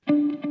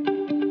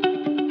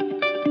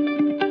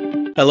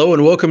Hello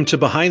and welcome to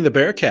Behind the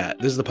Bearcat.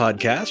 This is the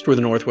podcast where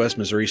the Northwest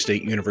Missouri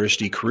State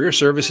University Career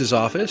Services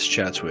Office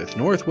chats with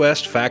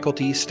Northwest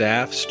faculty,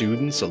 staff,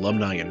 students,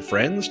 alumni, and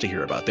friends to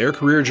hear about their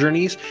career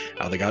journeys,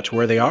 how they got to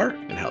where they are,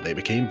 and how they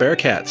became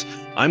Bearcats.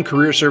 I'm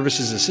Career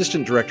Services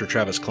Assistant Director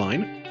Travis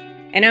Klein.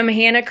 And I'm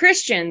Hannah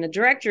Christian, the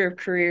Director of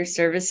Career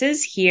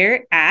Services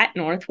here at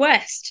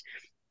Northwest.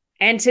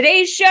 And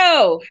today's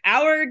show,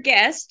 our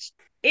guest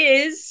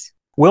is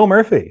Will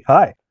Murphy.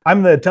 Hi.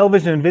 I'm the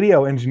television and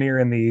video engineer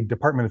in the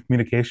Department of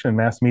Communication and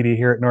Mass Media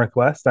here at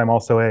Northwest. I'm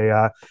also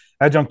a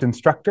adjunct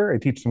instructor. I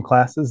teach some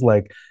classes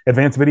like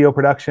advanced video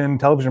production,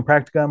 television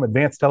practicum,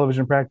 advanced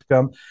television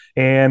practicum.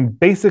 And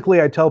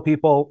basically, I tell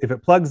people if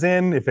it plugs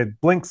in, if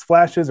it blinks,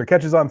 flashes, or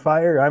catches on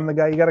fire, I'm the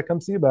guy you got to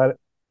come see about it.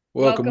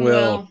 Welcome,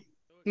 Will.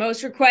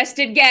 Most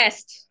requested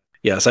guest.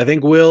 Yes, I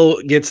think Will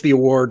gets the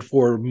award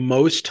for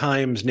most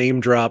times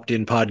name dropped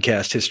in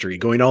podcast history,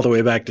 going all the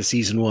way back to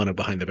season 1 of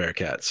Behind the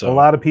Bearcat. So a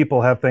lot of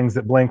people have things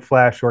that blink,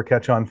 flash, or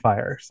catch on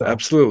fire. So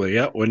absolutely,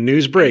 yeah. When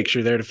news breaks,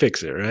 you're there to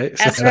fix it, right?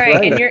 That's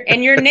right.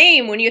 And your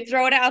name, when you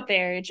throw it out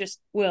there, it just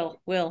Will.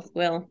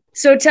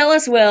 So tell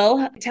us,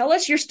 Will, tell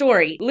us your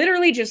story.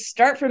 Literally, just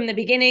start from the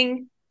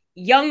beginning.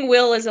 Young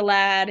Will as a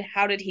lad.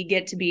 How did he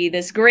get to be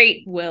this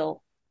great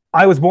Will?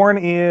 I was born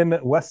in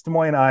West Des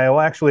Moines,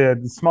 Iowa, actually a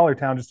smaller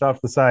town just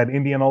off the side,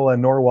 Indianola,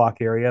 Norwalk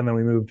area, and then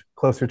we moved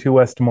closer to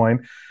West Des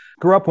Moines.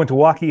 Grew up, went to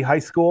Waukee High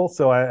School,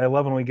 so I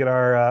love when we get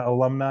our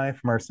alumni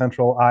from our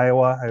central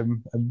Iowa.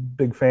 I'm a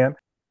big fan.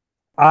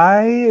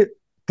 I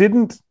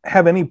didn't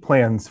have any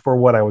plans for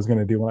what I was going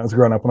to do when I was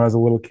growing up when I was a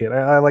little kid.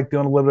 I like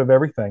doing a little bit of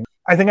everything.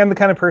 I think I'm the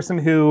kind of person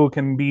who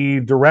can be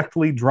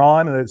directly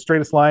drawn in the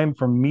straightest line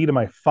from me to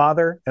my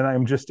father, and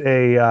I'm just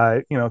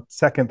a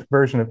second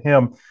version of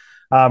him.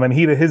 And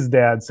he to his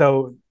dad.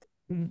 So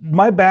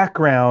my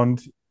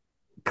background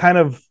kind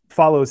of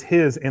follows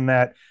his in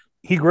that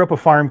he grew up a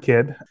farm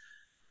kid,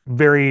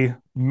 very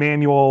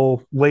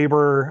manual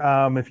labor.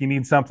 If you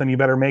need something, you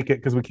better make it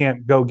because we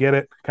can't go get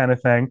it kind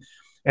of thing.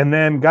 And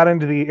then got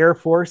into the Air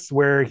Force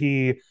where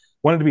he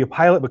wanted to be a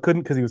pilot but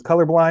couldn't because he was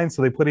colorblind.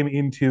 So they put him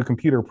into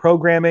computer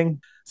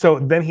programming. So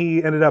then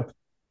he ended up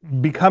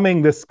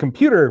becoming this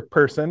computer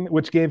person,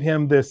 which gave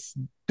him this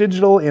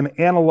digital and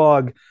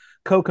analog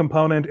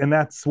co-component, and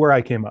that's where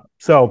I came up.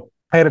 So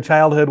I had a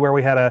childhood where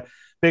we had a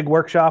big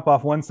workshop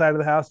off one side of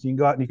the house. You can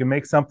go out and you can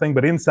make something,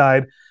 but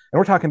inside, and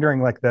we're talking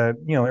during like the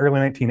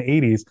early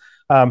 1980s,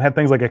 had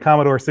things like a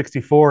Commodore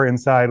 64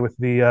 inside with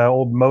the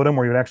old modem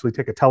where you would actually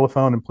take a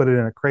telephone and put it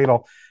in a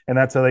cradle, and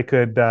that's how they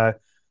could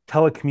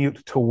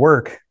telecommute to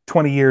work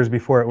 20 years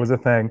before it was a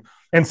thing.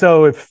 And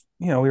so if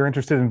we were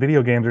interested in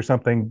video games or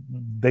something,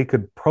 they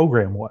could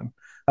program one.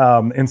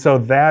 And so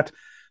that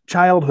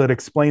childhood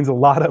explains a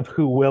lot of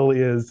who Will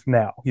is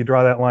now. You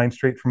draw that line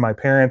straight from my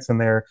parents and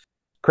their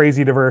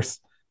crazy diverse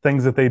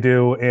things that they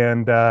do,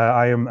 and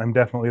I'm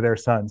definitely their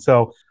son.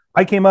 So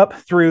I came up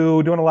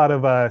through doing a lot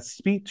of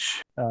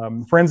speech,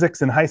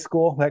 forensics in high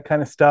school, that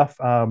kind of stuff,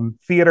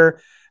 theater.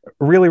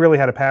 Really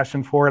had a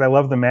passion for it. I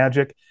love the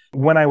magic.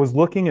 When I was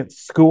looking at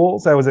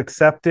schools, I was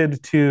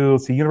accepted to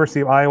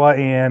University of Iowa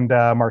and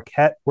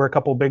Marquette were a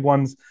couple big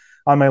ones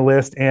on my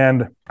list,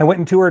 and I went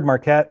and toured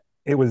Marquette.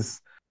 It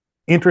was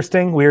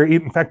interesting. We were,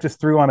 in fact, just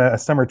threw on a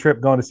summer trip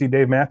going to see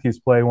Dave Matthews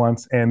play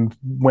once and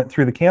went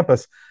through the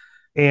campus.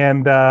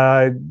 And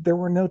there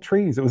were no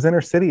trees. It was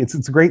inner city. It's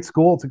a great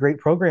school. It's a great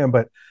program.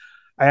 But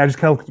I just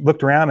kind of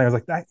looked around and I was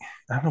like, I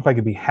don't know if I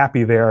could be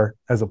happy there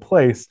as a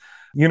place.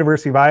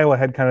 University of Iowa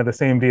had kind of the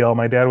same deal.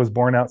 My dad was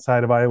born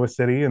outside of Iowa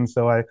City. And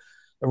so I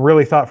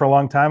really thought for a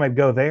long time I'd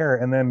go there.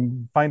 And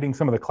then finding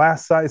some of the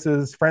class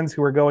sizes, friends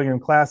who were going in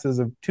classes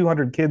of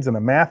 200 kids in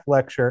a math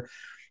lecture.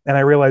 And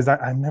I realized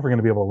I'm never going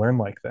to be able to learn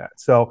like that.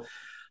 So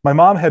my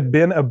mom had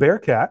been a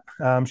Bearcat.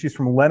 She's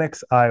from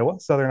Lenox, Iowa,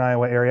 Southern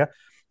Iowa area.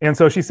 And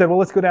so she said, well,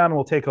 let's go down and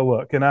we'll take a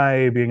look. And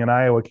I, being an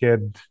Iowa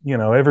kid,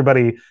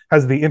 everybody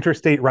has the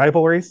interstate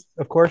rivalries,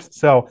 of course.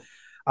 So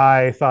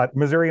I thought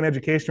Missouri and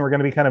education were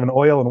going to be kind of an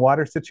oil and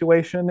water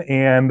situation.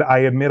 And I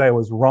admit I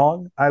was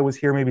wrong. I was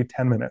here maybe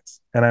 10 minutes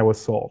and I was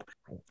sold.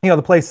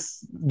 The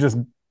place just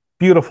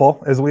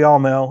beautiful, as we all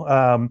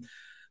know.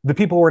 The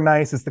people were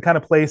nice. It's the kind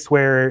of place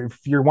where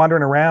if you're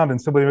wandering around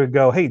and somebody would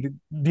go, hey, do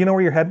you know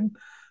where you're heading?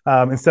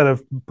 Instead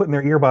of putting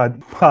their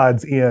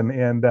earbuds in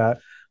and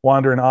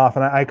wandering off.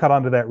 And I caught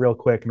on to that real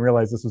quick and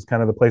realized this was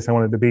kind of the place I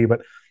wanted to be,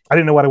 but I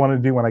didn't know what I wanted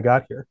to do when I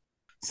got here.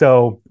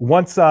 So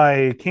once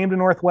I came to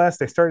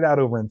Northwest, I started out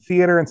over in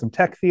theater and some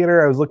tech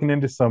theater. I was looking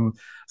into some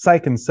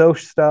psych and soc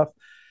stuff.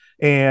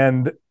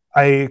 And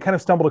I kind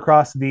of stumbled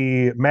across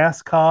the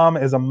mass comm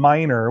as a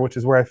minor, which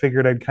is where I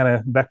figured I'd kind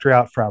of vector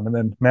out from and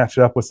then match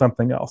it up with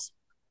something else.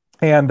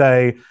 And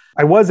I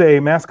was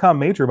a mass comm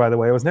major, by the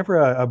way. I was never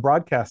a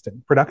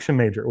broadcasting production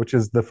major, which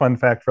is the fun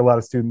fact for a lot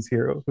of students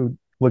here who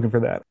looking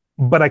for that.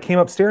 But I came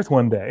upstairs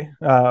one day.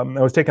 I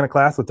was taking a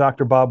class with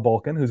Dr. Bob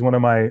Bolkin, who's one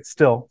of my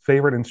still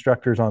favorite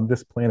instructors on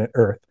this planet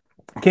Earth.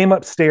 Came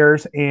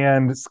upstairs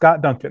and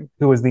Scott Duncan,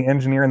 who was the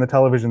engineer in the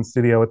television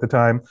studio at the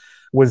time,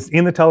 was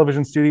in the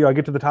television studio. I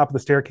get to the top of the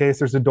staircase,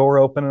 there's a door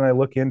open and I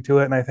look into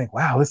it and I think,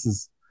 wow, this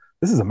is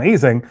this is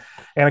amazing.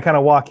 And I kind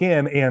of walk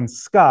in, and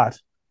Scott,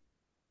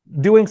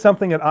 doing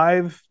something that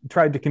I've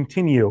tried to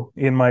continue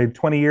in my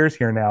 20 years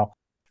here now,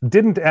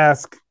 didn't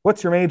ask,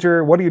 what's your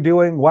major? What are you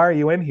doing? Why are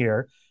you in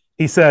here?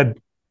 He said,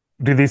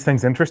 do these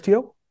things interest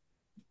you?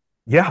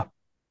 Yeah.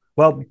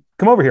 Well,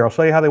 come over here. I'll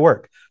show you how they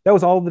work. That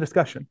was all the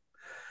discussion.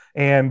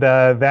 And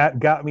that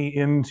got me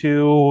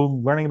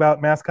into learning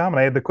about mass comm. And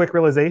I had the quick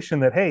realization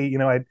that, hey,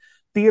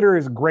 theater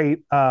is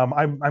great.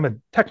 I'm a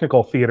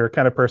technical theater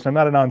kind of person. I'm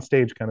not an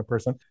on-stage kind of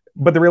person.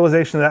 But the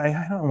realization that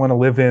I don't want to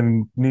live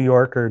in New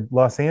York or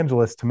Los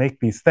Angeles to make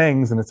these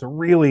things. And it's a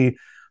really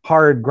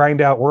hard,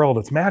 grind out world.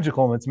 It's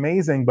magical and it's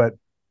amazing, but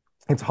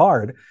it's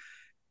hard.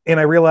 And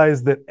I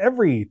realized that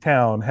every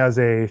town has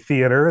a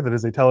theater that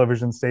is a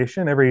television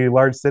station. Every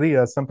large city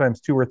has sometimes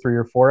 2 or 3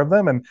 or 4 of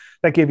them. And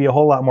that gave you a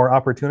whole lot more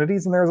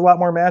opportunities, and there's a lot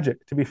more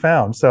magic to be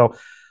found. So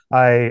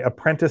I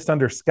apprenticed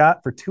under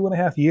Scott for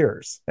 2.5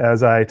 years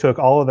as I took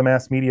all of the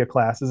mass media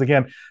classes.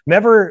 Again,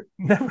 never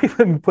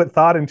even put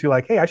thought into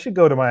like, hey, I should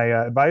go to my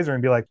advisor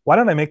and be like, why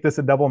don't I make this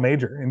a double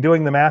major? And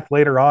doing the math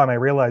later on, I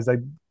realized I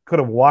could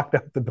have walked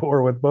out the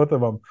door with both of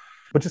them,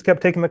 but just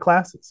kept taking the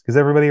classes because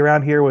everybody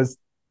around here was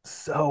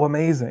so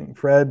amazing.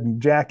 Fred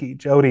and Jackie,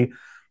 Jody,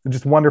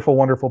 just wonderful,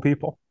 wonderful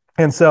people.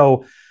 And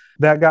so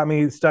that got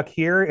me stuck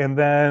here. And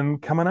then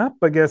coming up,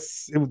 I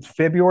guess it was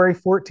February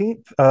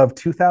 14th of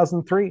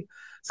 2003,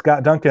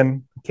 Scott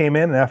Duncan came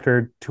in, and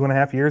after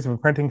 2.5 years of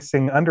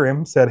apprenticing under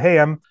him, said, hey,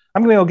 I'm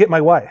going to go get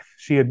my wife.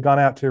 She had gone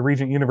out to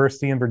Regent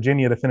University in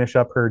Virginia to finish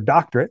up her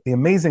doctorate, the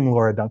amazing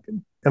Laura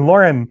Duncan. And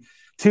Lauren,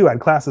 too, I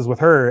had classes with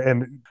her,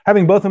 and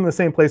having both of them in the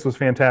same place was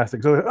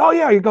fantastic. So, oh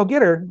yeah, you go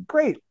get her.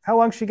 Great. How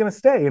long is she going to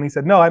stay? And he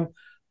said, no,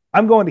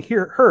 I'm going to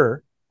hear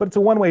her, but it's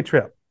a one-way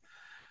trip.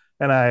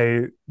 And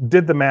I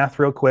did the math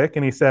real quick,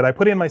 and he said, I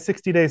put in my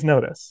 60 days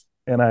notice.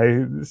 And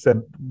I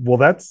said, well,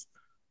 that's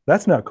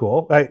not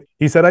cool.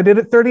 He said, I did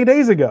it 30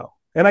 days ago.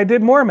 And I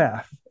did more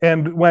math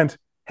and went,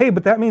 hey,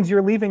 but that means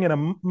you're leaving in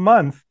a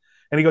month.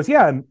 And he goes,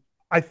 yeah, and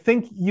I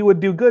think you would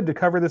do good to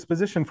cover this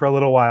position for a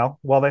little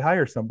while they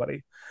hire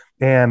somebody.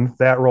 And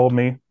that rolled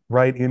me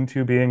right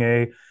into being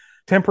a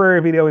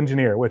temporary video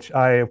engineer, which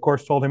I, of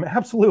course, told him,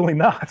 absolutely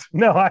not.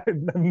 No, I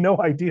have no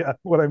idea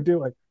what I'm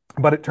doing.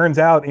 But it turns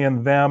out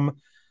in them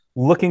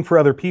looking for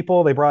other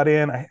people, they brought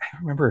in, I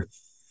remember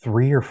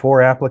 3 or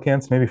 4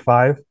 applicants, maybe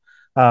 5,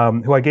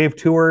 who I gave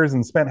tours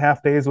and spent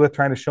half days with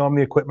trying to show them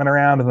the equipment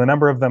around. And the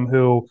number of them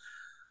who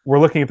were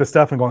looking at the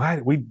stuff and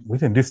going, we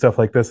didn't do stuff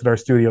like this at our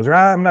studios, or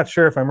I'm not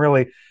sure if I'm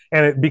really,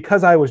 and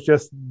because I was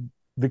just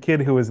the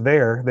kid who was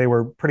there, they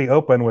were pretty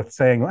open with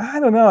saying, I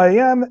don't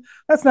know,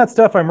 that's not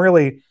stuff I'm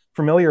really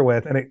familiar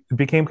with. And it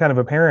became kind of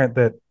apparent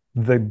that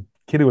the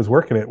kid who was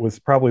working it was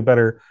probably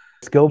better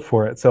skilled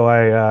for it. So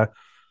I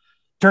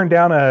turned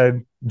down a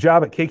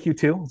job at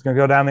KQ2. I was going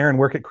to go down there and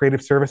work at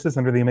Creative Services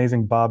under the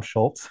amazing Bob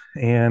Schultz,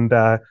 and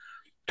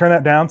turned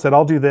that down, said,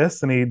 I'll do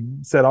this. And he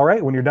said, all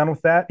right, when you're done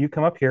with that, you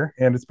come up here.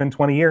 And it's been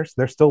 20 years.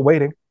 They're still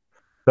waiting.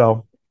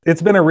 So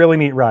it's been a really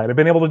neat ride. I've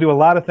been able to do a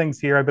lot of things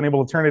here. I've been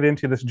able to turn it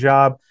into this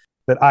job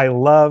that I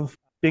love.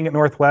 Being at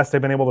Northwest,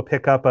 I've been able to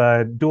pick up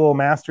a dual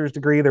master's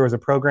degree. There was a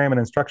program in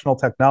instructional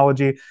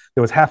technology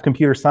that was half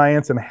computer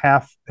science and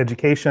half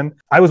education.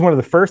 I was one of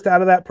the first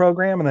out of that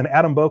program. And then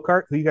Adam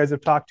Bocart, who you guys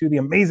have talked to, the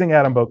amazing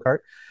Adam Bocart,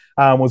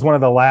 was one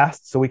of the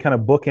last. So we kind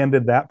of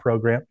bookended that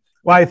program.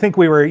 Well, I think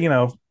we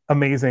were,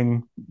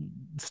 amazing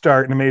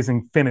start and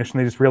amazing finish. And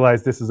they just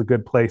realized this is a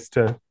good place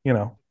to,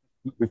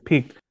 we've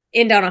peaked.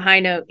 End on a high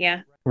note.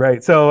 Yeah.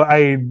 Right. So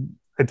I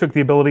took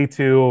the ability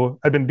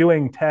I've been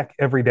doing tech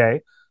every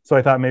day. So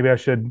I thought maybe I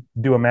should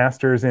do a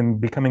master's in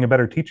becoming a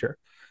better teacher.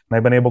 And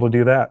I've been able to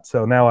do that.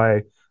 So now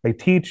I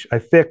teach, I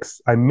fix,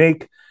 I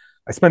make,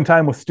 I spend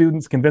time with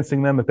students,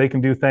 convincing them that they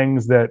can do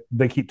things that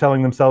they keep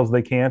telling themselves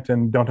they can't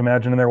and don't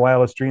imagine in their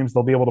wildest dreams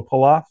they'll be able to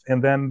pull off.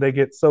 And then they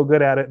get so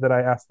good at it that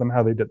I ask them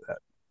how they did that.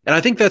 And I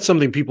think that's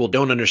something people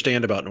don't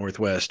understand about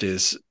Northwest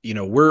is,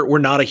 we're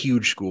not a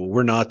huge school.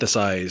 We're not the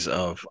size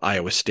of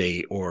Iowa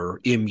State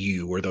or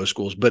MU or those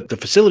schools, but the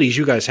facilities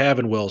you guys have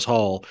in Wells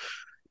Hall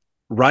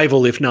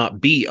rival, if not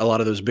beat, a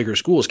lot of those bigger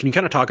schools. Can you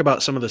kind of talk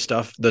about some of the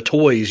stuff, the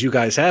toys you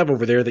guys have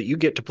over there that you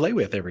get to play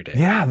with every day?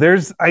 Yeah,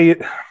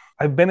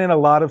 I've been in a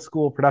lot of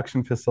school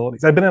production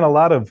facilities. I've been in a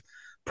lot of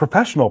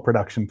professional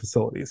production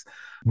facilities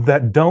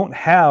that don't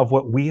have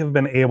what we have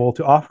been able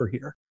to offer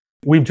here.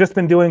 We've just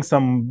been doing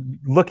some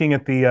looking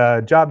at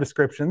the job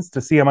descriptions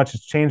to see how much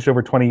has changed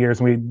over 20 years.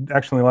 And we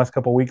actually, in the last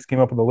couple of weeks, came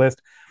up with a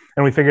list.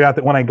 And we figured out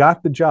that when I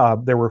got the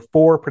job, there were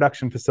 4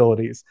 production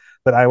facilities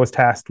that I was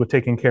tasked with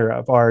taking care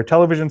of. Our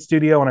television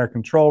studio and our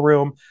control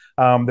room.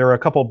 There were a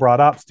couple broad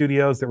op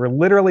studios that were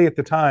literally at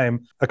the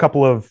time a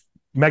couple of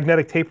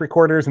magnetic tape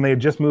recorders, and they had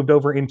just moved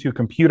over into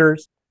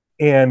computers.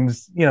 And,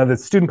 the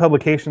student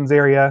publications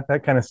area,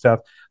 that kind of stuff.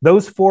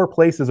 Those 4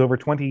 places over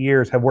 20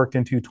 years have worked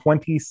into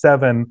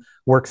 27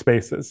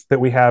 workspaces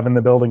that we have in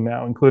the building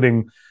now,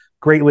 including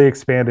greatly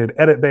expanded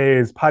edit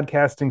bays,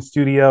 podcasting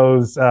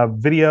studios,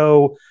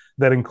 video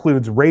that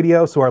includes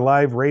radio. So our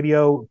live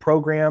radio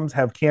programs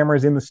have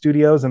cameras in the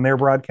studios and they're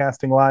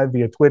broadcasting live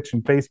via Twitch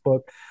and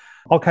Facebook.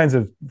 all kinds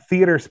of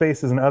theater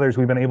spaces and others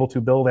we've been able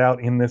to build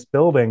out in this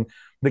building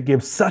that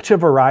gives such a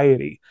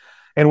variety.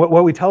 And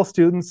what we tell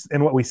students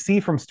and what we see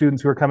from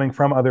students who are coming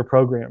from other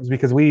programs,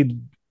 because we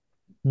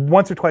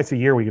once or twice a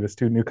year we get a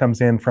student who comes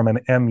in from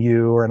an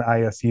MU or an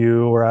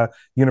ISU or a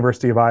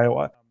University of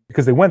Iowa,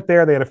 because they went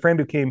there, they had a friend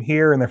who came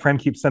here, and their friend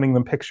keeps sending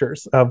them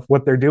pictures of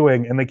what they're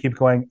doing, and they keep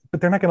going,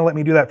 but they're not going to let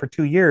me do that for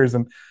 2 years,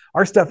 and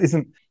our stuff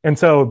isn't. And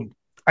so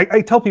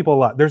I tell people a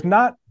lot, there's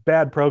not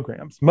bad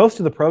programs. Most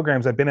of the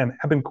programs I've been in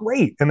have been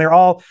great, and they're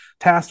all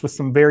tasked with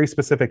some very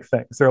specific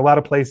things. There are a lot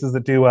of places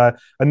that do a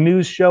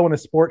news show and a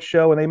sports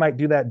show, and they might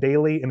do that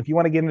daily. And if you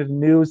want to get into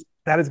news,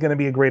 that is going to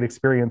be a great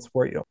experience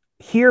for you.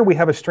 Here we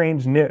have a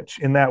strange niche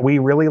in that we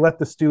really let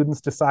the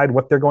students decide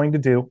what they're going to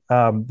do.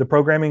 The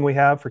programming we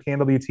have for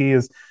KNWT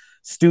is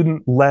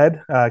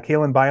student-led.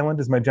 Kaylin Byland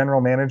is my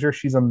general manager.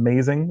 She's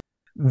amazing.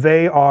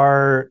 They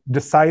are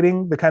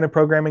deciding the kind of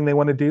programming they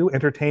want to do,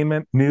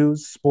 entertainment,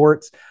 news,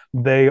 sports.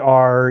 They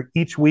are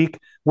each week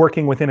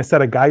working within a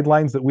set of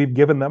guidelines that we've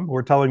given them.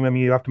 We're telling them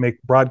you have to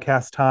make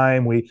broadcast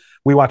time. We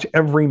watch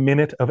every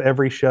minute of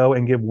every show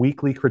and give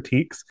weekly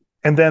critiques.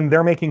 And then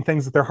they're making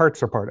things that their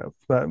hearts are part of.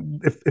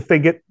 If they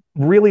get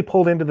really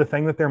pulled into the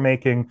thing that they're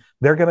making,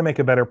 they're going to make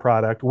a better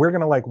product. We're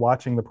going to like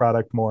watching the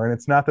product more. And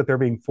it's not that they're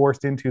being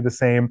forced into the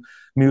same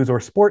news or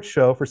sports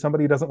show for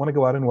somebody who doesn't want to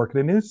go out and work at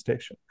a news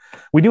station.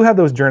 We do have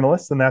those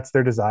journalists, and that's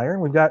their desire.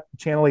 And we've got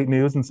Channel 8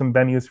 News and some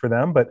venues for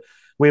them, but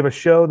we have a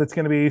show that's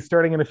going to be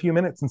starting in a few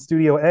minutes in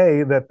Studio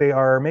A that they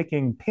are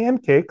making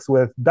pancakes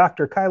with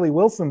Dr. Kylie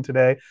Wilson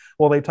today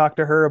while they talk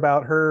to her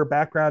about her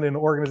background in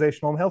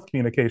organizational and health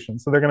communication.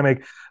 So they're going to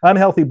make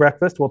unhealthy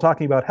breakfast while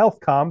talking about health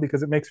comm,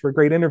 because it makes for a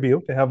great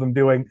interview to have them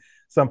doing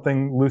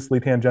something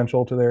loosely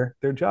tangential to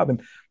their job. And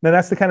then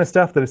that's the kind of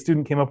stuff that a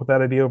student came up with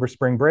that idea over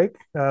spring break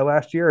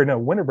last year, or no,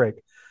 winter break.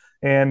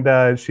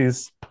 And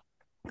she's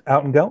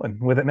out and going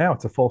with it now.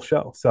 It's a full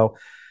show. So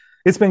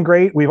it's been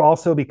great. We've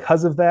also,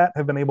 because of that,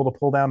 have been able to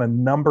pull down a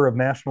number of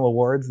national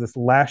awards. This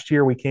last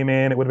year we came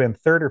in, it would have been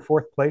third or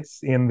fourth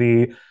place in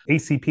the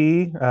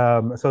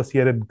ACP,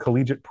 Associated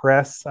Collegiate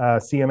Press,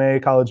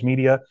 CMA, College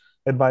Media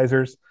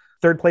Advisors,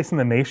 third place in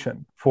the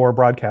nation for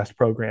broadcast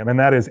program. And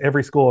that is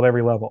every school at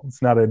every level.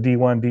 It's not a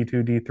D1,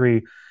 D2,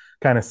 D3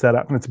 kind of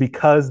setup. And it's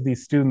because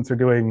these students are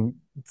doing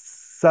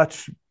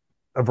such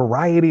a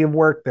variety of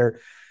work.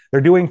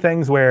 They're doing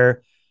things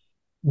where,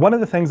 one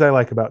of the things I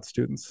like about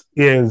students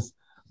is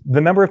the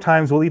number of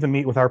times we'll even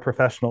meet with our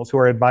professionals who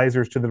are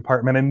advisors to the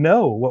department and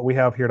know what we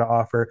have here to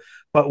offer,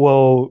 but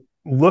we'll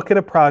look at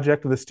a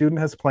project that the student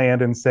has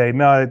planned and say,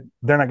 no,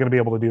 they're not going to be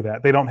able to do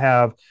that. They don't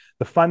have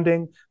the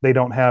funding, they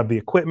don't have the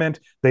equipment,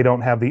 they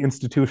don't have the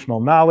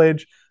institutional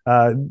knowledge,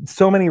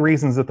 so many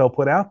reasons that they'll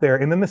put out there.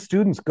 And then the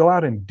students go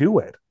out and do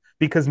it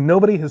because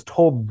nobody has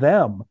told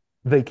them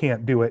they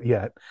can't do it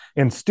yet.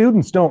 And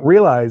students don't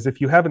realize,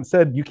 if you haven't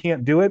said you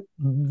can't do it,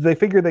 they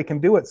figure they can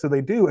do it, so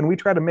they do. And we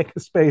try to make a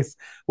space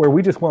where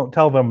we just won't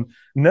tell them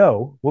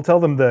no. We'll tell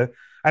them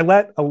I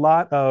let a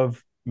lot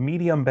of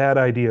medium bad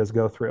ideas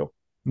go through.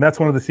 And that's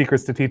one of the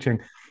secrets to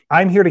teaching.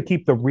 I'm here to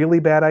keep the really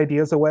bad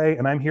ideas away,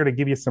 and I'm here to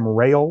give you some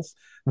rails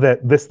that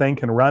this thing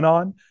can run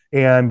on.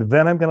 And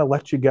then I'm going to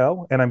let you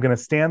go, and I'm going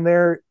to stand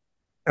there,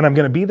 and I'm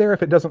going to be there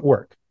if it doesn't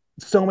work.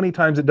 So many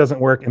times it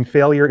doesn't work, and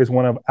failure is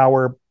one of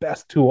our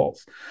best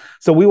tools.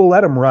 So we will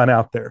let them run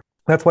out there.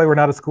 That's why we're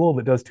not a school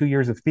that does 2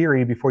 years of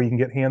theory before you can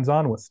get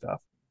hands-on with stuff.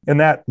 And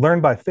that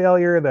learn by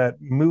failure, that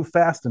move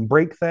fast and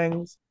break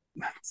things,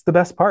 it's the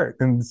best part.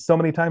 And so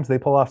many times they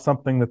pull off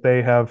something that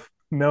they have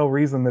no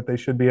reason that they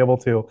should be able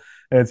to.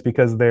 And it's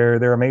because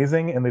they're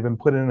amazing, and they've been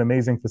put in an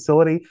amazing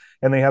facility,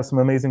 and they have some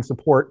amazing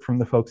support from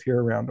the folks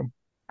here around them.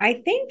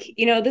 I think,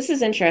 this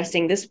is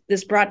interesting.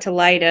 This brought to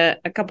light a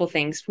couple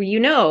things.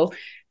 Well,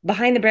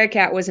 Behind the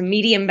Bearcat was a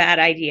medium bad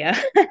idea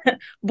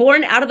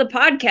born out of the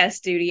podcast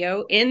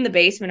studio in the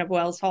basement of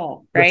Wells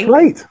Hall, right? That's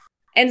right.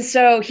 And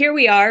so here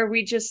we are.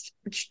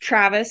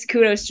 Travis,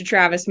 kudos to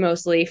Travis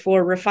mostly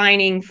for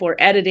refining, for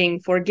editing,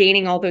 for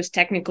gaining all those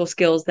technical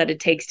skills that it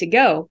takes to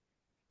go.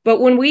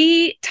 But when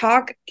we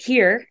talk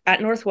here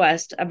at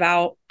Northwest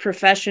about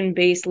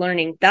profession-based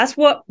learning, that's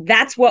what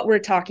we're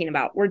talking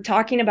about. We're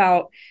talking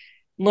about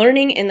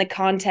learning in the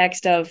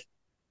context of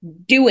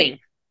doing.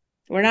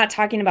 We're not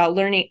talking about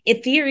learning.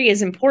 Theory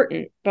is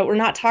important, but we're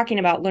not talking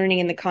about learning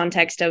in the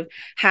context of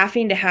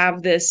having to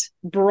have this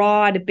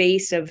broad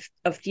base of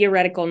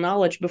theoretical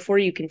knowledge before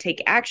you can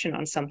take action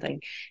on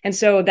something. And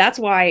so that's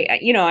why,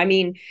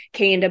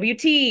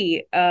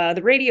 KNWT,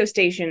 the radio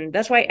station,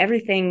 that's why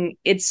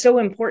it's so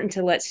important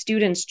to let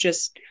students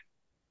just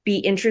be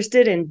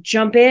interested and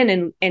jump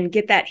in and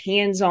get that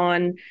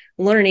hands-on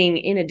learning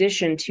in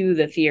addition to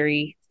the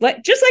theory.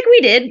 Just like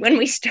we did when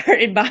we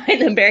started Behind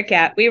the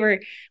Bearcat. We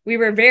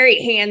were very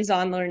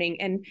hands-on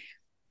learning. And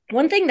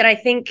one thing that I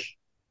think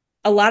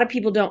a lot of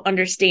people don't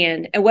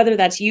understand, and whether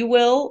that's you,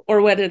 Will,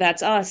 or whether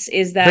that's us,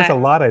 is that there's a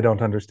lot I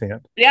don't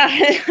understand.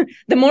 Yeah.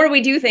 The more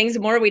we do things, the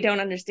more we don't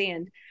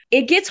understand.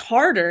 It gets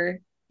harder.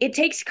 It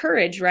takes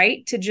courage,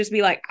 right? To just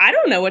be like, I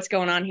don't know what's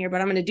going on here,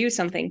 but I'm going to do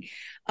something.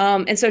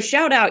 And so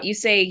shout out, you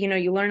say,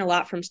 you learn a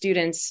lot from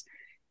students.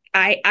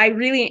 I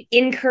really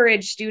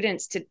encourage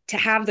students to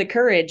have the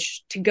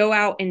courage to go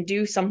out and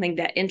do something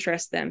that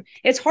interests them.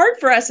 It's hard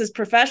for us as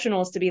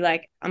professionals to be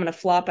like, I'm going to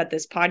flop at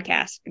this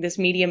podcast, this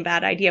medium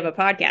bad idea of a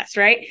podcast,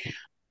 right?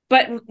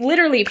 But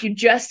literally, if you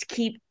just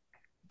keep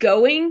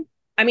going,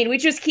 I mean, we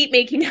just keep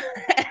making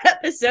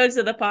episodes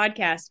of the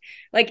podcast.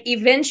 Like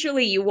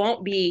eventually it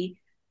won't be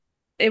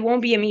a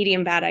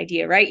medium bad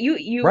idea, right?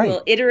 You Right.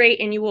 will iterate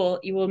and you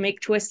will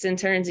make twists and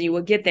turns and you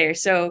will get there.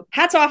 So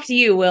hats off to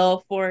you,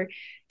 Will, for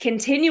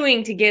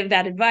continuing to give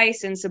that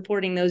advice and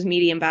supporting those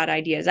medium bad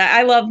ideas.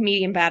 I love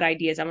medium bad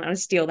ideas. I'm going to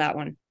steal that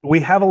one. We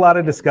have a lot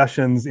of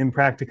discussions in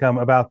practicum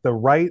about the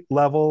right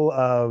level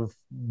of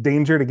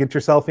danger to get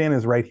yourself in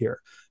is right here.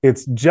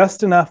 It's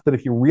just enough that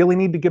if you really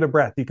need to get a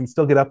breath, you can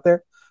still get up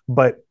there,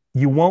 but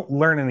you won't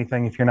learn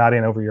anything if you're not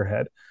in over your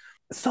head.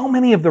 So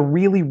many of the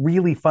really,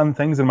 really fun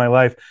things in my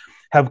life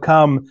have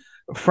come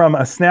from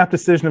a snap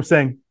decision of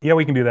saying, yeah,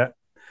 we can do that.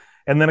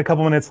 And then a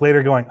couple minutes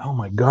later going, oh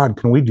my God,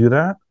 can we do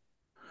that?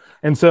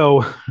 And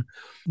so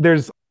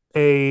there's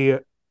a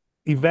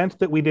event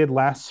that we did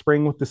last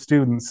spring with the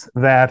students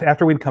that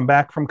after we'd come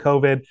back from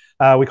COVID,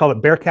 we called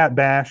it Bearcat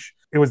Bash.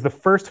 It was the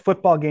first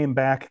football game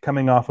back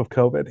coming off of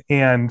COVID.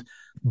 And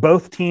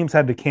both teams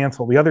had to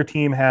cancel. The other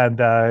team had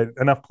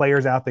enough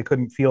players out, they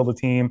couldn't field a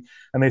team.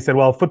 And they said,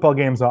 well, football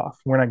game's off.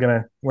 We're not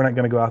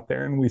gonna go out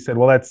there. And we said,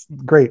 well, that's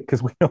great,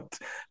 because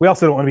we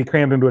also don't want to be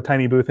crammed into a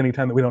tiny booth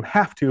anytime that we don't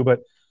have to,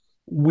 but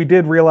we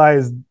did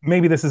realize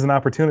maybe this is an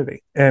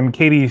opportunity. And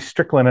Katie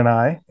Strickland and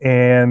I,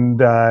 and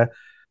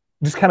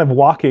just kind of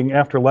walking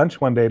after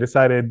lunch one day,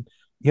 decided,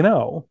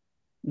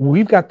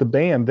 we've got the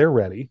band, they're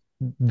ready.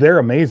 They're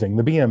amazing.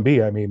 The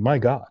BMB, I mean, my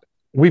God.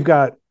 We've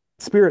got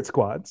spirit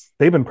squads.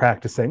 They've been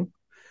practicing.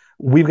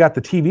 We've got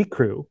the TV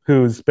crew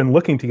who's been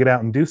looking to get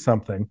out and do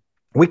something.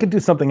 We could do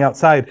something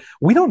outside.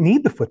 We don't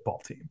need the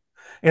football team.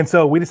 And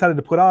so we decided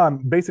to put on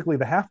basically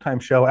the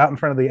halftime show out in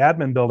front of the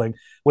admin building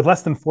with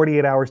less than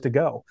 48 hours to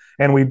go.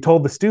 And we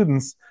told the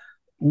students,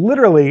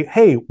 literally,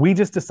 hey, we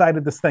just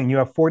decided this thing. You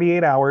have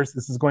 48 hours.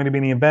 This is going to be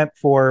an event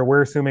for,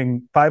 we're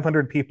assuming,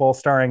 500 people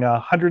starring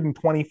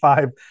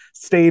 125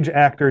 stage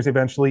actors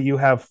eventually. You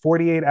have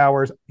 48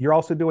 hours. You're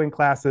also doing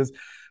classes.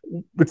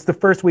 It's the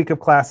first week of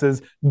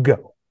classes.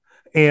 Go.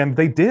 And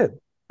they did.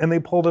 And they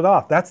pulled it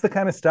off. That's the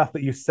kind of stuff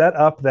that you set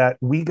up that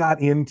we got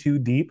in too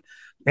deep.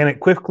 And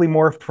it quickly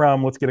morphed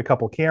from let's get a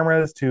couple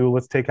cameras to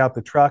let's take out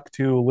the truck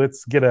to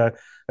let's get a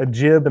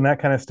jib and that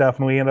kind of stuff.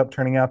 And we end up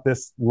turning out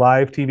this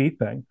live TV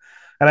thing.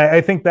 And I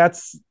think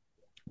that's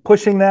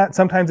pushing that.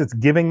 Sometimes it's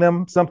giving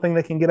them something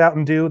they can get out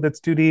and do that's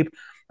too deep.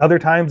 Other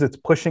times it's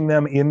pushing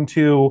them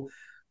into,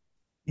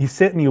 you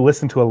sit and you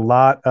listen to a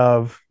lot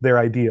of their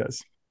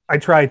ideas. I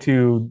try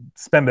to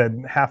spend a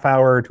half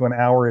hour to an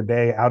hour a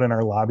day out in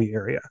our lobby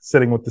area,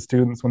 sitting with the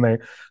students when they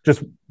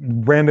just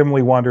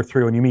randomly wander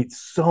through, and you meet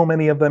so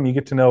many of them, you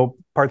get to know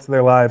parts of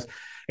their lives,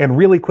 and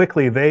really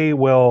quickly they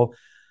will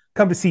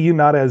come to see you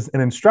not as an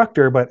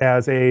instructor, but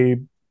as a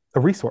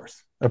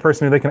resource, a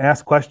person who they can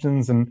ask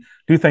questions and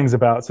do things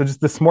about. So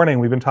just this morning,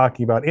 we've been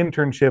talking about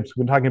internships, we've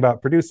been talking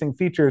about producing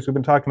features, we've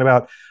been talking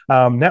about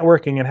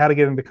networking and how to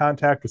get into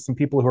contact with some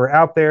people who are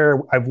out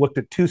there. I've looked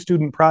at 2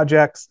 student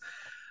projects.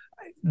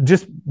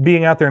 Just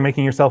being out there and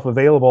making yourself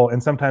available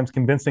and sometimes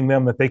convincing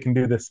them that they can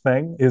do this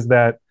thing is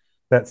that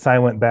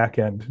silent back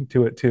end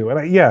to it too.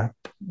 And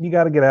you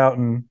got to get out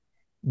and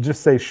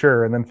just say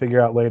sure and then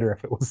figure out later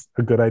if it was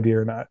a good idea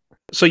or not.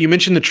 So you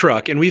mentioned the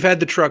truck, and we've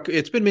had the truck.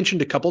 It's been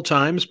mentioned a couple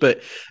times,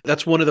 but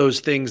that's one of those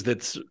things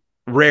that's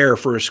rare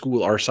for a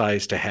school our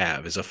size to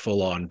have, is a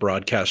full-on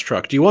broadcast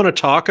truck. Do you want to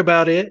talk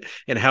about it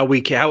and how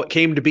it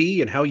came to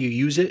be and how you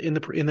use it in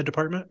the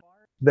department?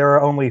 There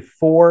are only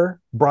 4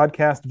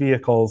 broadcast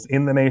vehicles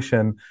in the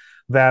nation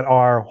that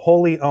are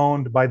wholly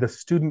owned by the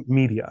student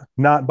media,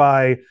 not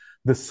by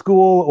the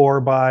school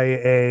or by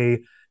a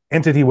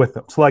entity with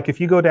them. So like if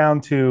you go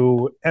down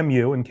to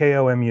MU and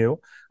KOMU,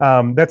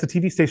 that's a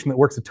TV station that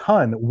works a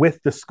ton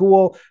with the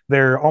school.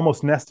 They're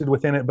almost nested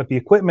within it, but the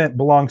equipment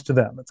belongs to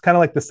them. It's kind of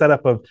like the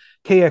setup of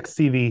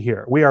KXCV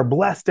here. We are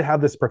blessed to have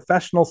this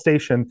professional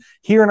station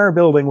here in our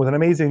building with an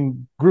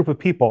amazing group of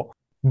people.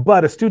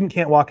 But a student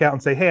can't walk out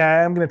and say, hey,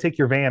 I'm going to take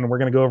your van and we're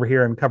going to go over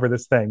here and cover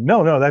this thing.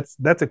 No,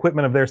 that's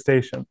equipment of their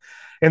station.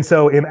 And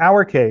so in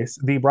our case,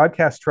 the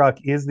broadcast truck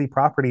is the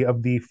property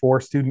of the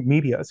 4 student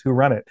medias who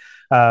run it.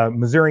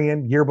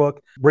 Missourian,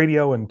 Yearbook,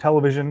 Radio, and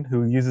Television,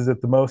 who uses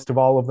it the most of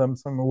all of them.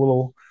 So I'm a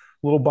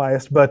little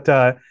biased, but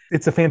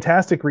it's a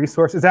fantastic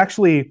resource. It's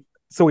actually,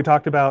 so we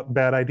talked about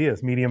bad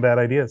ideas, medium bad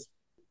ideas.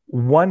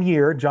 One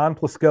year, John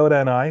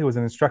Plascoda and I, who was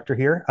an instructor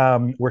here,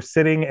 were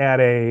sitting at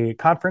a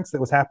conference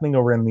that was happening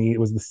over it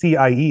was the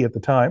CIE at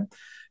the time,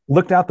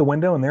 looked out the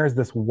window, and there's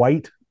this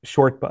white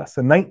short bus,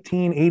 a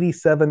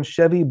 1987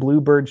 Chevy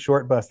Bluebird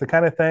short bus, the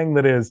kind of thing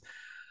that is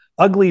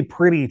ugly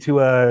pretty to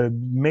a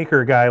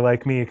maker guy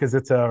like me because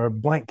it's a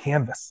blank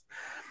canvas.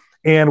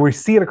 And we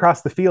see it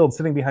across the field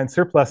sitting behind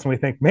surplus, and we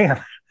think,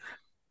 man,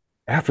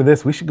 after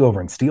this, we should go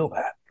over and steal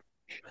that.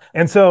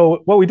 And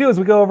so what we do is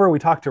we go over, we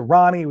talk to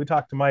Ronnie, we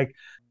talk to Mike.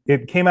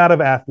 It came out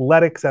of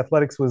athletics.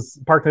 Athletics was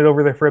parking it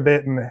over there for a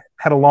bit and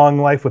had a long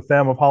life with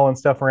them of hauling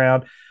stuff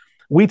around.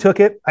 We took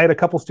it. I had a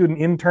couple student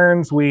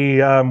interns. We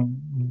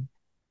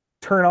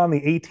turn on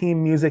the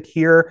A-Team music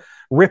here,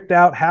 ripped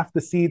out half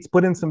the seats,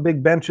 put in some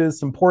big benches,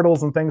 some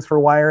portals and things for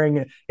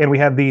wiring. And we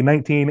had the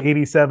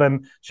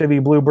 1987 Chevy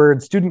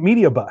Bluebird student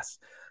media bus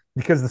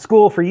because the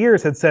school for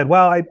years had said,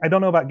 well, I don't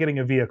know about getting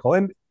a vehicle.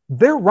 And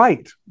they're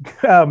right.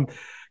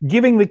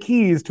 Giving the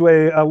keys to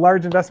a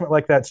large investment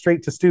like that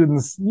straight to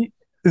students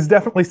is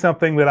definitely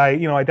something that I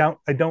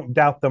don't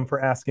doubt them for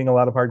asking a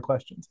lot of hard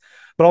questions.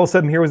 But all of a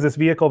sudden, here was this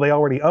vehicle they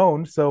already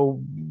owned.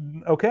 So,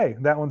 okay,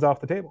 that one's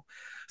off the table.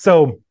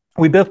 So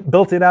we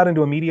built it out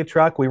into a media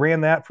truck. We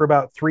ran that for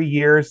about 3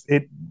 years.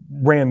 It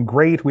ran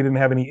great. We didn't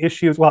have any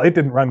issues. Well, it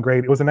didn't run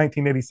great. It was a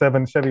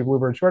 1987 Chevy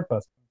Bluebird short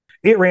bus.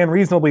 It ran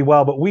reasonably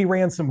well, but we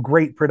ran some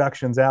great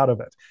productions out of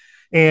it.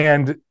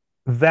 And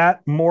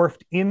that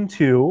morphed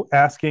into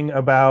asking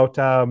about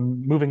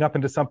moving up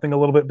into something a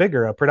little bit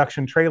bigger, a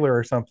production trailer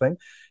or something.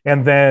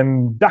 And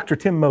then Dr.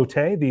 Tim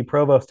Motet, the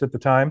provost at the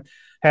time,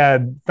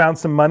 had found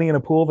some money in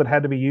a pool that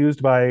had to be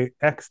used by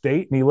X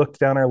date. And he looked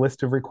down our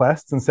list of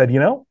requests and said,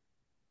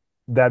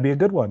 that'd be a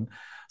good one.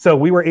 So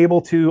we were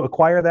able to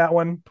acquire that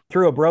one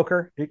through a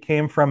broker. It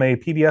came from a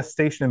PBS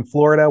station in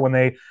Florida when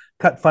they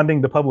cut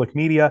funding to public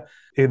media.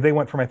 They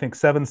went from, I think,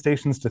 7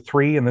 stations to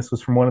 3, and this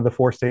was from one of the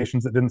 4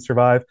 stations that didn't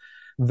survive.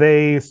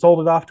 They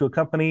sold it off to a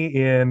company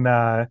in,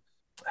 they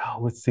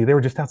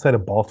were just outside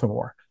of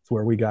Baltimore. That's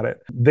where we got it.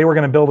 They were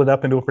going to build it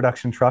up into a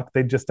production truck.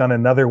 They'd just done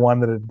another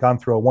one that had gone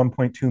through a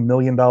 $1.2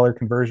 million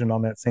conversion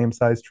on that same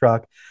size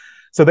truck.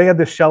 So they had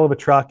this shell of a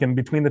truck, and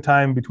between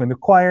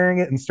acquiring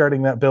it and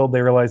starting that build,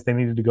 they realized they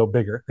needed to go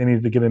bigger. They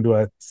needed to get into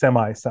a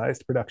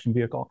semi-sized production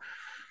vehicle.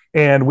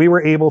 And we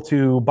were able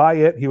to buy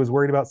it. He was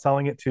worried about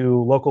selling it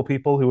to local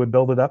people who would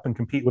build it up and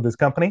compete with his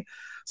company.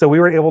 So we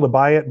were able to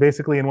buy it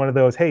basically in one of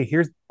those, hey,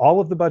 here's all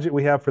of the budget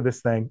we have for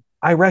this thing.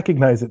 I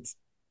recognize it's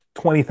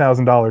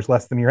 $20,000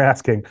 less than you're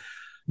asking.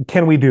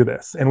 Can we do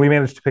this? And we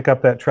managed to pick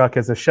up that truck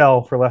as a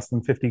shell for less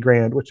than 50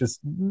 grand, which is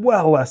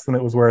well less than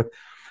it was worth.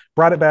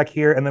 Brought it back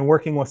here, and then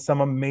working with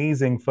some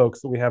amazing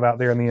folks that we have out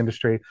there in the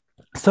industry.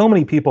 So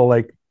many people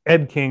like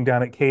Ed King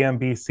down at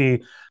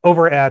KMBC,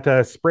 over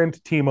at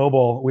Sprint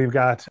T-Mobile. We've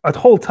got a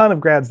whole ton of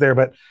grads there,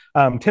 but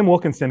Tim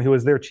Wilkinson, who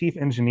is their chief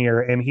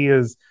engineer, and he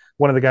is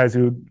one of the guys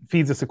who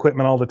feeds us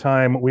equipment all the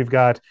time. We've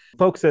got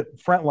folks at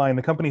Frontline,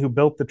 the company who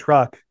built the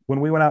truck. When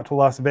we went out to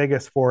Las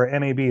Vegas for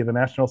NAB, the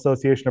National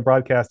Association of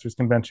Broadcasters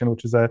Convention,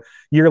 which is a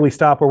yearly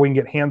stop where we can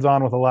get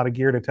hands-on with a lot of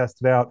gear to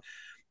test it out,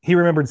 he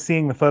remembered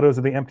seeing the photos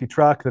of the empty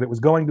truck, that it was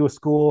going to a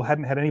school,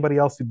 hadn't had anybody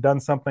else who'd done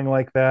something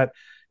like that,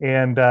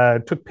 and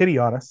took pity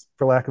on us,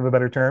 for lack of a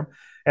better term.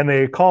 And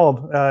they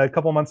called a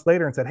couple months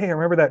later and said, hey, I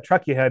remember that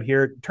truck you had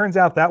here. Turns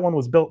out that one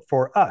was built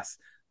for us.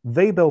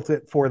 They built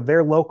it for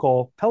their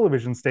local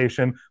television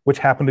station, which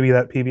happened to be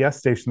that PBS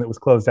station that was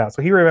closed out.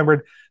 So he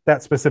remembered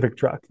that specific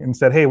truck and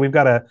said, hey, we've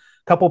got a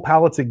couple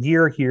pallets of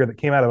gear here that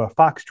came out of a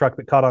Fox truck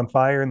that caught on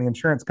fire, and the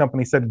insurance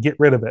company said, get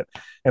rid of it.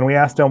 And we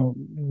asked them,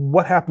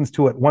 what happens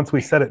to it once we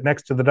set it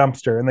next to the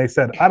dumpster? And they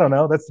said, I don't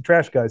know, that's the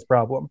trash guy's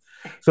problem.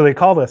 So they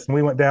called us, and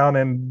we went down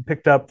and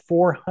picked up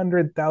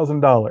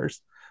 $400,000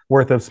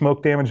 worth of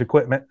smoke damage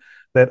equipment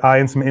that I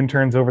and some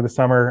interns over the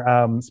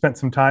summer spent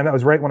some time. That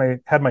was right when I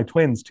had my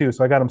twins too.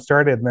 So I got them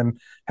started and then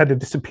had to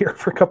disappear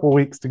for a couple of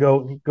weeks to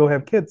go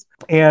have kids.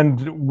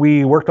 And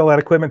we worked all that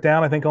equipment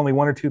down. I think only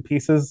 1 or 2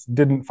 pieces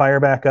didn't fire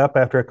back up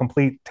after a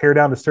complete tear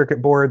down to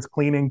circuit boards,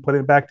 cleaning, put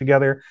it back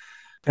together.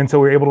 And so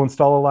we were able to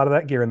install a lot of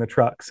that gear in the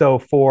truck. So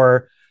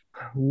for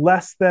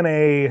less than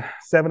a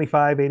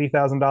 $75,000,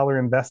 $80,000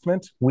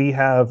 investment, we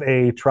have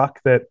a truck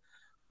that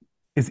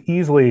is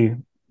easily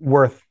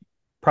worth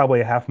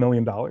probably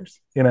 $500,000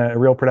 in a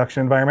real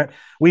production environment.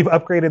 We've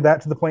upgraded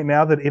that to the point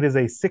now that it is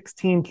a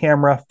 16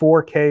 camera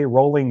 4K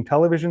rolling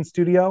television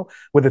studio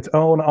with its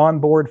own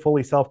onboard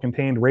fully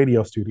self-contained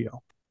radio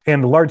studio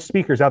and large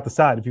speakers out the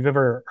side. If you've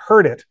ever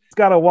heard it, it's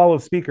got a wall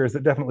of speakers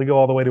that definitely go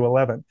all the way to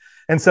 11.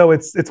 And so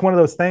it's one of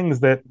those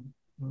things that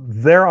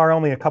there are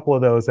only a couple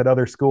of those at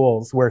other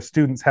schools where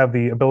students have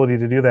the ability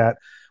to do that,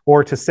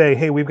 or to say,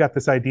 hey, we've got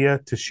this idea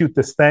to shoot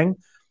this thing.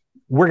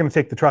 We're going to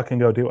take the truck and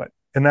go do it.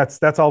 And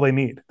that's all they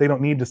need. They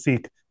don't need to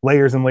seek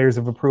layers and layers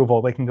of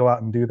approval. They can go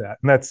out and do that.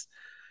 And that's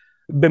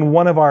been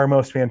one of our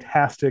most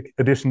fantastic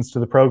additions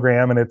to the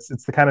program. And it's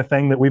the kind of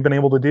thing that we've been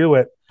able to do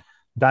at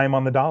dime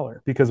on the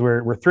dollar because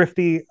we're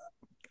thrifty.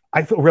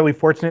 I feel really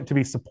fortunate to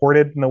be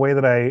supported in the way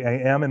that I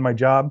am in my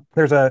job.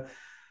 There's a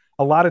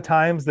lot of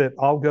times that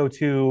I'll go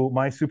to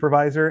my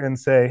supervisor and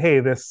say,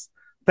 hey, this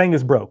thing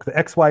is broke. The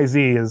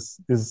XYZ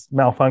is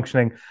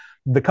malfunctioning.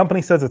 The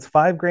company says it's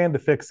 $5,000 to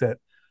fix it.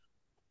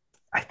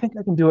 I think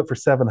I can do it for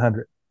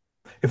 700.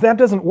 If that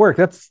doesn't work,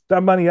 that's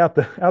that money out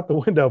the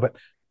window. But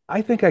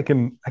I think I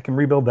can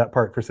rebuild that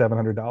part for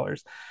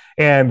 $700.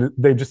 And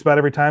they've just about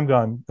every time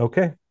gone,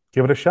 okay,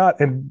 give it a shot.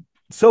 And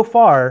so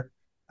far,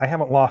 I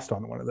haven't lost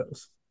on one of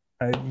those.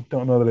 I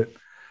don't know that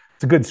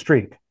it's a good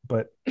streak,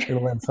 but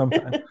it'll end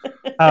sometime.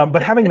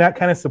 But having that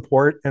kind of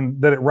support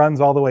and that it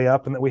runs all the way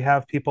up, and that we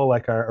have people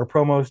like our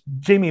promost,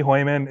 Jamie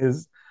Hoyman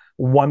is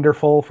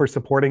wonderful for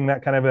supporting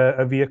that kind of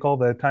a vehicle.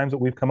 The times that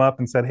we've come up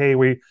and said, hey,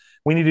 we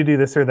need to do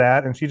this or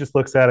that. And she just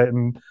looks at it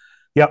and,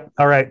 yep,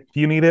 all right,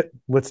 you need it,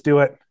 let's do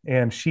it.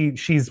 And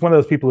she's one of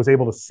those people who's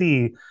able to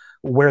see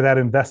where that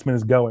investment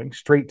is going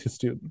straight to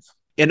students.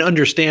 And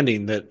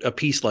understanding that a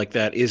piece like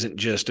that isn't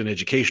just an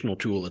educational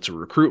tool, it's a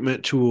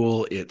recruitment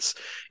tool. It's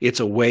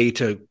a way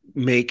to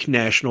make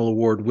national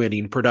award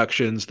winning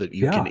productions that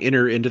you can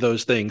enter into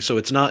those things. So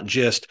it's not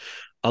just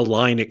a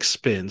line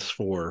expense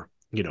for,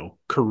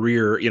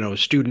 career,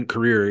 student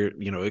career,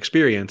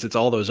 experience. It's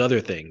all those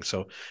other things.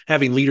 So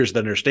having leaders that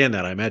understand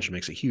that, I imagine,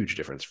 makes a huge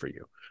difference for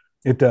you.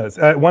 It does.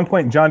 At one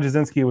point, John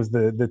Jasinski was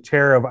the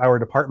chair of our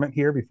department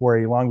here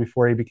long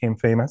before he became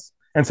famous.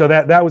 And so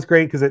that was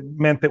great because it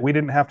meant that we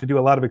didn't have to do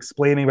a lot of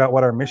explaining about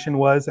what our mission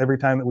was every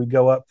time that we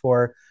go up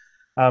for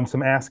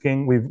some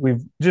asking.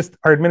 We've just,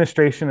 our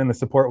administration and the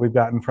support we've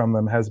gotten from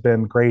them has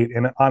been great.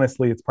 And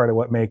honestly, it's part of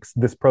what makes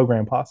this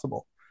program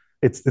possible.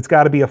 It's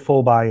got to be a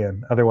full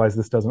buy-in. Otherwise,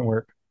 this doesn't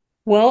work.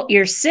 Well,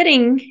 you're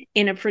sitting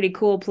in a pretty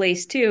cool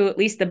place too. At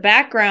least the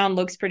background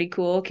looks pretty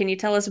cool. Can you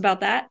tell us about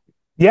that?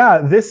 Yeah,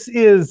 this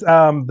is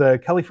the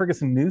Kelly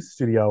Ferguson News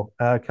Studio.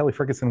 Kelly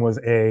Ferguson was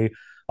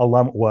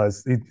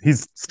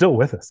he's still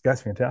with us.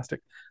 Guy's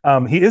fantastic.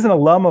 He is an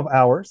alum of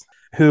ours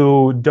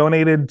who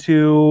donated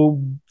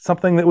to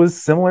something that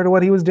was similar to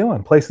what he was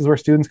doing, places where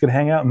students could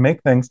hang out and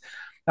make things.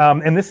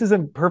 And this is a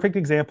perfect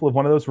example of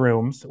one of those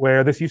rooms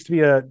where this used to be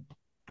a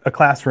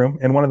classroom,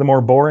 and one of the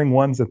more boring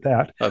ones at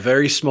that. A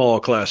very small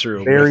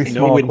classroom. Very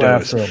small no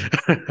windows.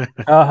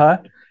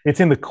 Classroom. It's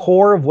in the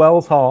core of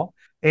Wells Hall.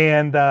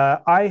 And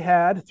I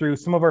had, through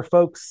some of our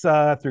folks,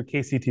 through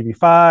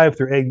KCTV5,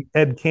 through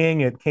Ed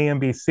King at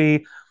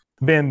KMBC,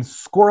 been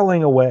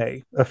squirreling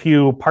away a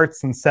few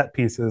parts and set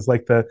pieces,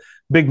 like the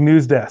big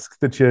news desk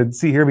that you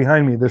see here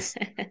behind me. This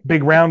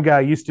big round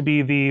guy used to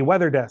be the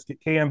weather desk at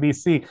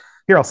KMBC.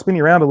 Here, I'll spin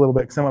you around a little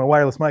bit because I'm on a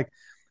wireless mic.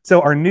 So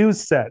our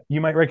news set,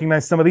 you might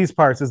recognize some of these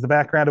parts as the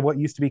background of what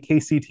used to be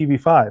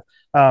KCTV5.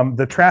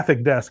 The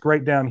traffic desk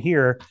right down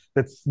here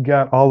that's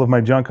got all of my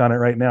junk on it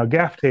right now.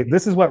 Gaff tape.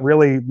 This is what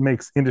really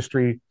makes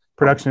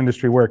production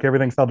industry work.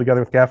 Everything's held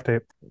together with gaff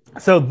tape.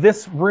 So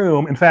this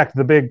room, in fact,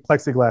 the big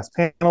plexiglass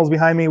panels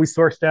behind me, we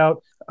sourced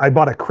out. I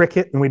bought a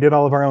Cricut and we did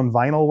all of our own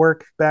vinyl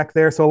work back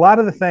there. So a lot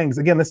of the things,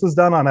 again, this was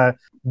done on a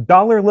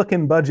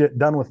dollar-looking budget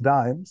done with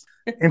dimes.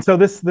 And so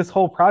this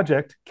whole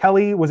project,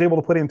 Kelly was able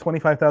to put in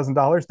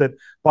 $25,000 that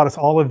bought us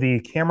all of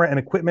the camera and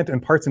equipment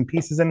and parts and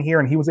pieces in here.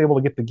 And he was able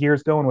to get the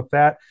gears going with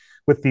that,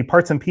 with the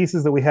parts and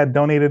pieces that we had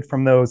donated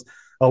from those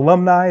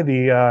alumni.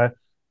 The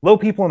Low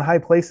People in High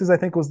Places, I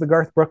think, was the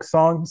Garth Brooks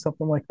song,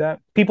 something like that.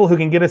 People who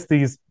can get us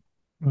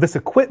this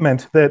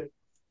equipment that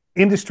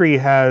industry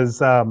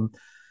has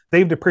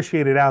they've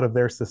depreciated out of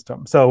their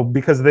system. So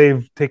because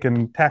they've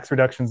taken tax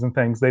reductions and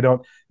things,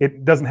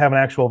 it doesn't have an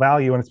actual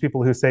value. And it's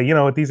people who say,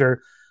 these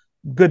are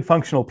good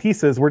functional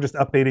pieces, we're just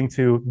updating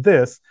to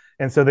this.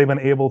 And so they've been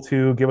able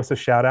to give us a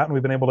shout out, and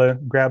we've been able to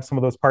grab some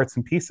of those parts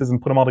and pieces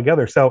and put them all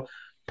together. So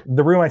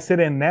the room I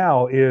sit in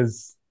now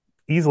is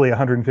easily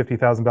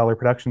 $150,000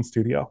 production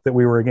studio that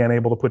we were again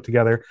able to put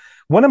together.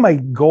 One of my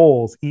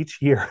goals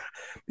each year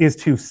is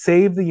to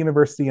save the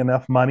university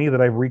enough money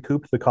that I've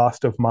recouped the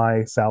cost of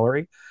my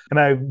salary.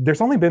 And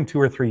there's only been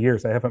 2 or 3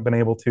 years I haven't been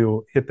able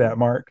to hit that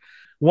mark.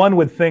 One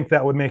would think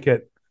that would make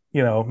it,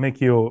 make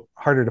you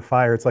harder to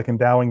fire. It's like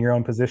endowing your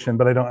own position,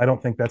 but I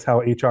don't think that's how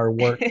HR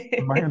works,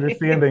 from my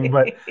understanding.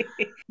 But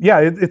yeah,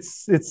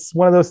 it's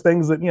one of those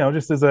things that,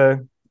 just as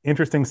a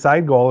interesting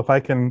side goal, if I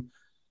can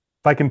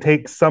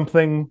take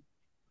something,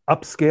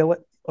 upscale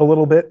it a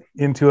little bit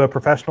into a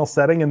professional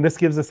setting. And this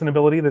gives us an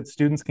ability that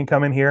students can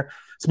come in here,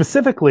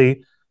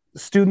 specifically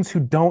students who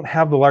don't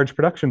have the large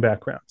production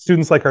background,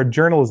 students like our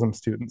journalism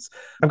students.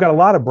 I've got a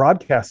lot of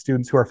broadcast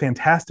students who are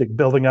fantastic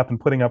building up and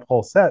putting up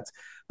whole sets,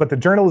 but the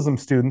journalism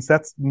students,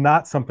 that's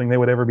not something they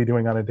would ever be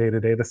doing on a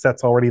day-to-day. The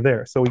set's already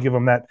there. So we give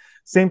them that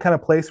same kind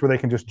of place where they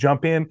can just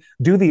jump in,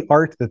 do the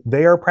art that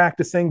they are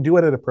practicing, do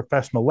it at a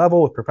professional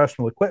level with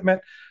professional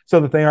equipment so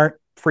that they aren't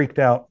freaked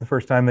out the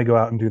first time they go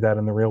out and do that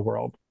in the real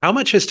world. How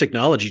much has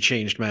technology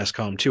changed Mass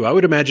Comm too? I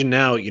would imagine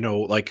now,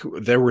 like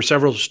there were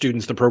several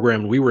students in the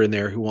program we were in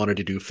there who wanted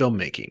to do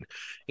filmmaking.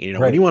 Right.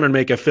 When you want to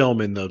make a film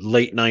in the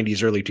late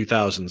 90s, early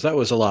 2000s, that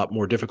was a lot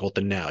more difficult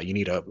than now. You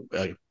need a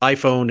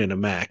iPhone and a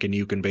Mac, and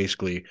you can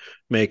basically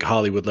make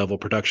Hollywood level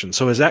production.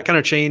 So has that kind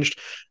of changed?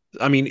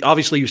 I mean,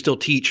 obviously you still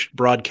teach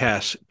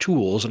broadcast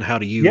tools and how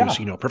to use,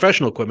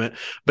 professional equipment,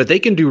 but they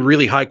can do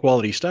really high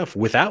quality stuff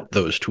without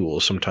those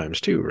tools sometimes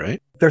too,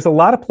 right? There's a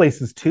lot of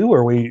places too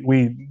where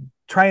we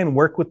try and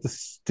work with the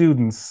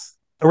students.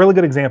 A really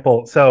good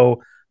example.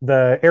 So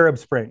the Arab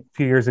Spring a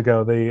few years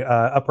ago, the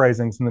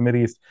uprisings in the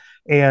Mideast,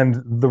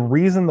 and the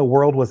reason the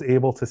world was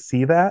able to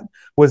see that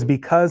was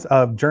because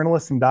of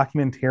journalists and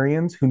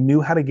documentarians who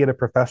knew how to get a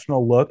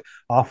professional look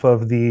off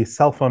of the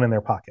cell phone in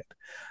their pocket.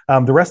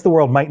 The rest of the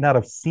world might not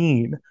have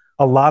seen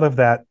a lot of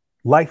that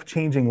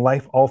life-changing,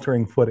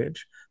 life-altering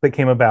footage that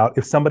came about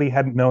if somebody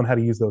hadn't known how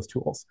to use those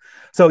tools.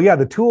 So yeah,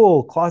 the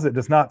tool closet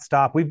does not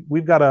stop.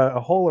 We've got a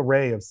whole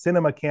array of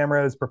cinema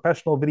cameras,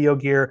 professional video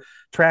gear,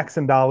 tracks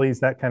and dollies,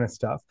 that kind of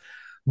stuff.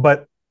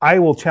 But I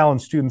will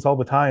challenge students all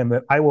the time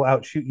that I will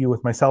outshoot you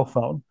with my cell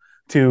phone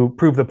to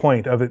prove the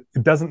point of it.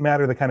 It doesn't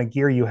matter the kind of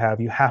gear you have.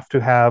 You have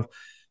to have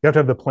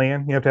the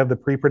plan. You have to have the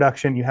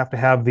pre-production. You have to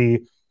have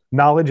the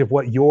knowledge of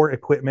what your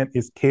equipment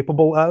is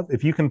capable of.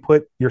 If you can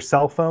put your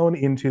cell phone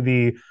into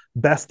the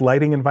best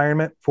lighting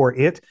environment for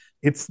it,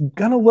 it's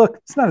going to look,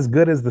 it's not as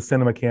good as the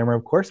cinema camera,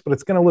 of course, but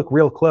it's going to look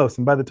real close.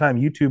 And by the time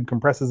YouTube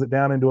compresses it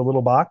down into a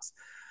little box,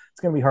 it's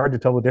going to be hard to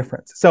tell the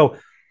difference. So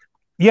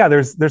yeah,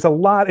 there's a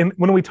lot. And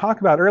when we talked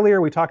about earlier,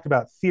 we talked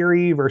about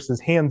theory versus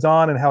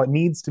hands-on and how it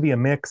needs to be a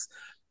mix.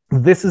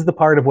 This is the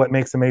part of what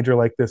makes a major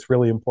like this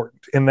really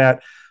important, in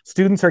that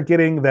students are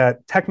getting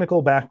that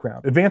technical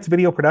background. Advanced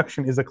video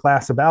production is a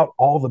class about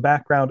all the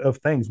background of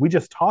things. We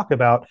just talk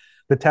about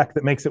the tech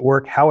that makes it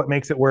work, how it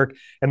makes it work,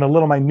 and the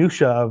little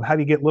minutia of how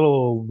do you get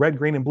little red,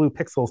 green, and blue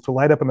pixels to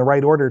light up in the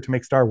right order to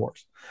make Star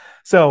Wars.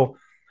 So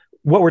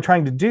what we're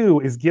trying to do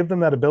is give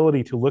them that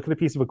ability to look at a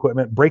piece of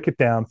equipment, break it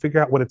down, figure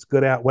out what it's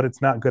good at, what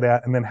it's not good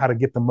at, and then how to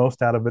get the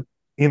most out of it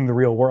in the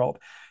real world.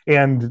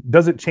 And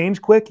does it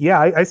change quick? Yeah,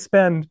 I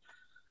spend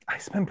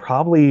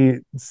probably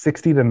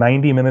 60 to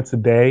 90 minutes a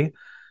day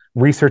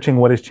researching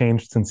what has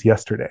changed since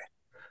yesterday.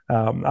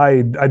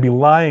 I'd be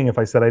lying if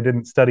I said I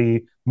didn't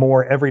study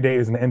more every day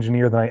as an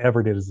engineer than I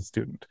ever did as a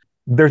student.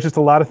 There's just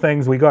a lot of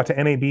things. We go out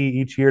to NAB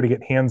each year to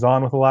get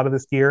hands-on with a lot of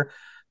this gear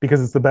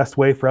because it's the best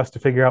way for us to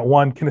figure out,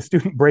 one, can a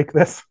student break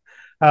this?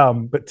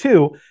 But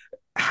two,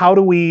 how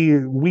do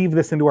we weave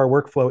this into our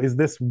workflow? Is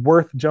this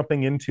worth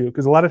jumping into?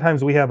 Because a lot of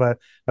times we have a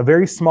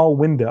very small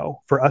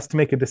window for us to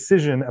make a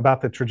decision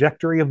about the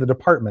trajectory of the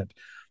department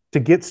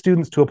to get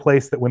students to a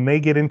place that when they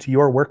get into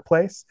your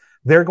workplace,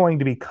 they're going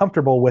to be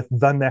comfortable with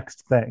the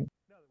next thing.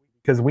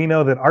 Because we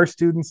know that our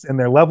students and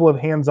their level of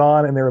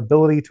hands-on and their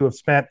ability to have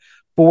spent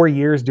 4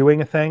 years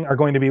doing a thing are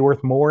going to be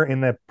worth more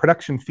in the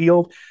production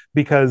field,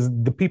 because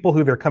the people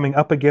who they're coming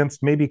up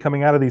against may be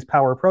coming out of these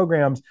power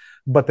programs,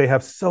 but they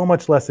have so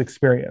much less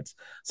experience.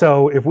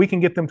 So if we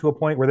can get them to a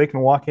point where they can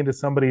walk into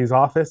somebody's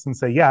office and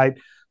say, yeah,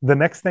 the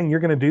next thing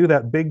you're going to do,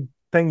 that big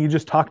thing you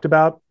just talked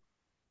about,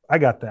 I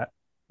got that.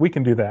 We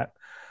can do that.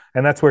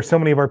 And that's where so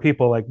many of our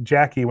people, like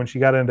Jackie, when she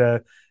got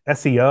into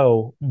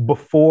SEO,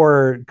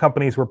 before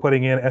companies were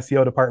putting in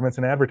SEO departments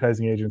and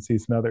advertising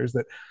agencies and others,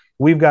 that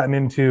we've gotten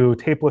into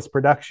tapeless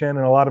production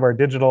and a lot of our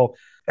digital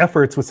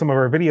efforts with some of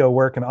our video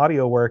work and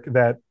audio work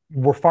that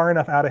we're far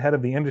enough out ahead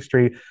of the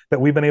industry that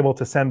we've been able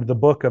to send the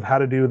book of how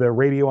to do the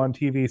radio on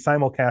TV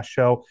simulcast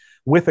show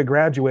with a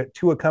graduate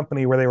to a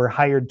company where they were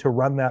hired to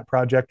run that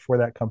project for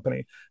that company.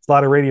 There's a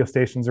lot of radio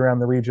stations around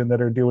the region that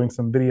are doing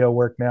some video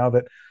work now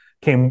that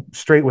came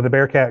straight with a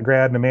Bearcat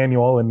grad and a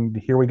manual, and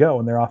here we go,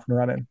 and they're off and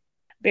running.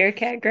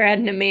 Bearcat grad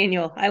and a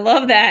manual. I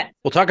love that.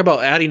 We'll talk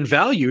about adding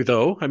value,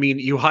 though. I mean,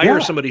 you hire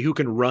somebody who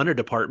can run a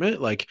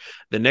department. Like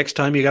the next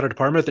time you got a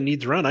department that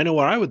needs run, I know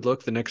where I would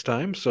look the next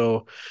time.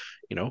 So,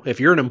 you know,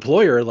 if you're an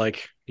employer,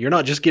 like you're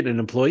not just getting an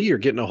employee, you're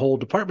getting a whole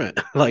department.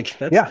 Like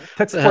that's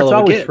tech support's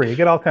always free. You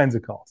get all kinds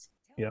of calls.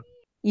 Yeah.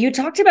 You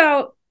talked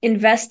about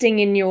investing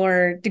in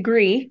your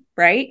degree,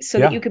 right? So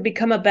that you could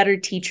become a better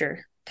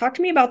teacher. Talk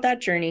to me about that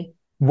journey.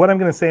 What I'm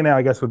going to say now,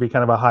 I guess, would be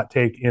kind of a hot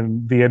take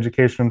in the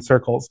education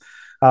circles,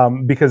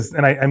 because,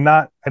 and I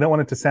don't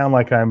want it to sound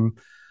like I'm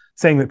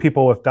saying that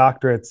people with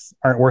doctorates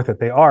aren't worth it.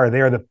 They are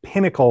the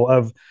pinnacle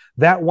of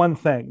that one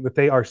thing that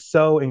they are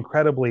so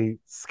incredibly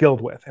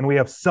skilled with. And we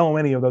have so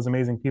many of those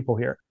amazing people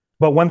here.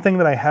 But one thing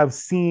that I have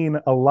seen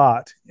a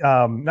lot,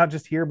 not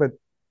just here, but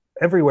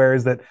everywhere,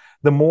 is that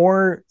the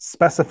more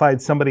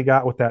specified somebody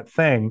got with that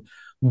thing,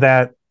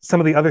 that some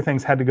of the other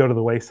things had to go to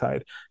the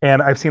wayside.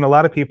 And I've seen a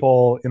lot of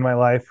people in my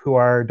life who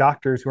are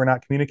doctors who are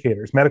not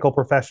communicators, medical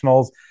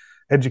professionals,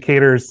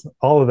 educators,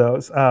 all of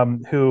those,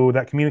 who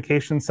that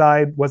communication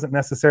side wasn't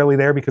necessarily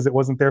there because it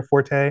wasn't their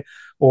forte,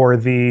 or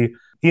the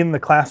in the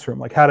classroom,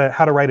 like how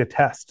to write a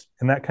test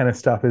and that kind of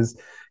stuff is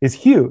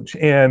huge.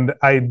 And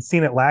I'd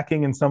seen it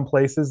lacking in some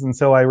places. And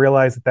so I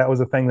realized that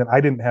was a thing that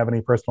I didn't have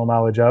any personal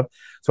knowledge of.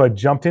 So I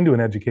jumped into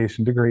an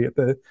education degree at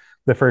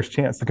the first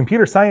chance. The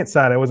computer science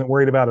side, I wasn't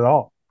worried about at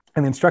all.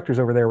 And the instructors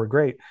over there were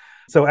great.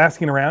 So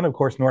asking around, of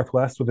course,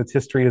 Northwest, with its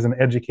history as an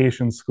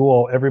education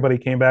school, everybody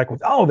came back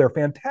with, oh, they're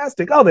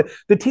fantastic. Oh,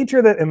 the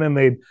teacher that, and then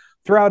they'd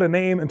throw out a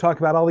name and talk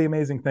about all the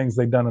amazing things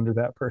they'd done under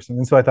that person.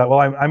 And so I thought, well,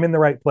 I'm in the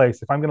right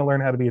place. If I'm going to learn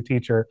how to be a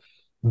teacher,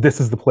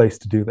 this is the place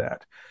to do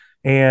that.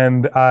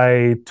 And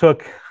I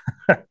took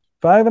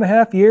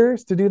 5.5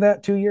 years to do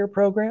that 2-year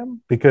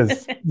program,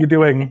 because you're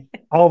doing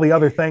all the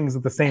other things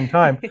at the same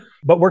time,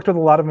 but worked with a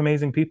lot of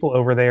amazing people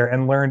over there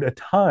and learned a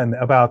ton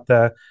about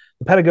the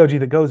pedagogy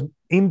that goes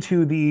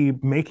into the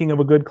making of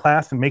a good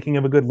class and making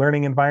of a good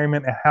learning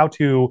environment, and how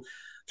to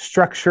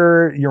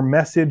structure your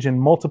message in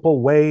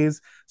multiple ways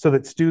so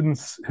that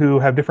students who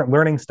have different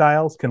learning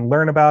styles can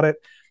learn about it.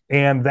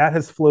 And that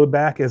has flowed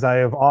back as I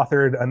have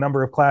authored a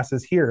number of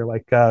classes here,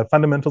 like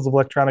Fundamentals of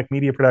Electronic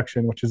Media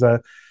Production, which is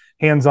a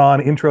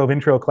hands-on intro of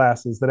intro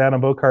classes that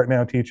Adam Bocart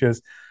now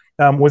teaches,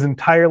 was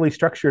entirely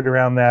structured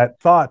around that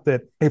thought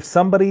that if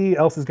somebody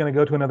else is going to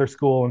go to another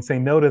school and say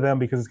no to them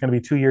because it's going to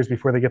be 2 years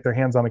before they get their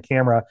hands on a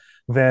camera,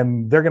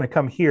 then they're going to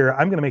come here.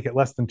 I'm going to make it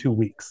less than 2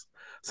 weeks.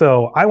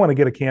 So I want to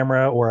get a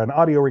camera or an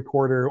audio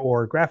recorder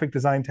or graphic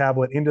design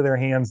tablet into their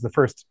hands the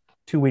first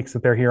 2 weeks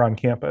that they're here on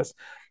campus.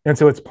 And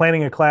so it's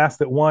planning a class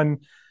that, one,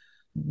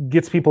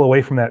 gets people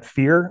away from that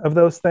fear of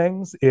those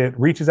things. It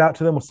reaches out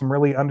to them with some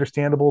really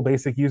understandable,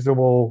 basic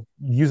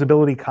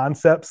usability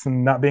concepts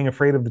and not being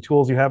afraid of the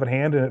tools you have at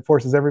hand. And it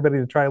forces everybody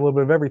to try a little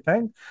bit of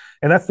everything.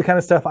 And that's the kind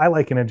of stuff I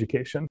like in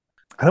education.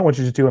 I don't want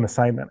you to do an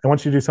assignment. I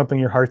want you to do something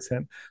your heart's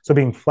in. So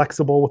being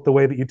flexible with the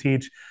way that you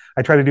teach.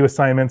 I try to do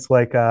assignments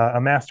like a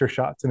master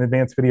shots in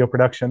advanced video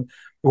production,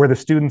 where the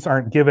students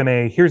aren't given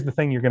here's the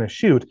thing you're going to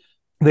shoot.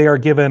 They are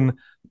given,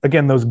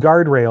 again, those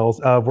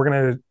guardrails of, we're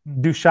going to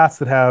do shots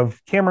that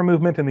have camera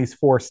movement in these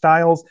 4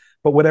 styles,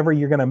 but whatever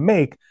you're going to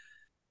make,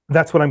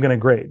 that's what I'm going to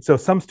grade. So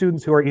some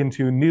students who are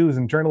into news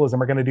and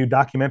journalism are going to do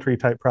documentary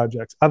type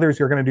projects. Others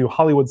are going to do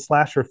Hollywood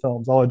slasher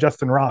films, all of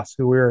Justin Ross,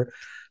 who we were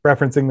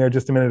referencing there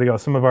just a minute ago,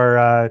 some of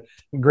our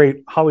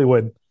great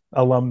Hollywood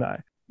alumni.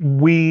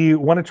 We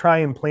want to try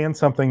and plan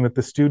something that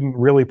the student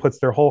really puts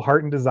their whole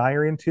heart and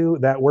desire into.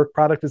 That work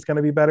product is going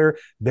to be better.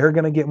 They're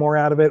going to get more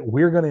out of it.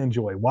 We're going to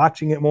enjoy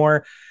watching it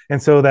more.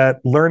 And so that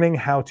learning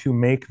how to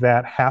make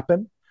that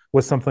happen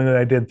was something that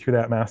I did through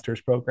that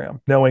master's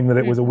program, knowing that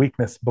it was a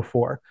weakness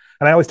before.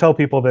 And I always tell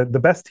people that the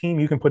best team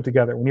you can put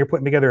together when you're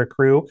putting together a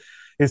crew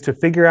is to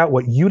figure out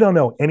what you don't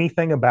know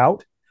anything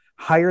about,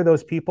 hire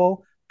those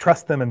people,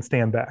 trust them, and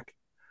stand back.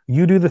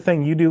 You do the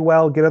thing you do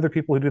well, get other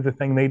people who do the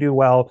thing they do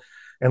well,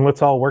 and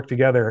let's all work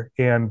together.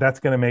 And that's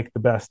going to make the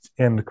best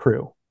end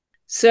crew.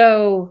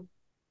 So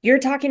you're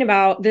talking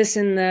about this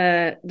in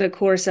the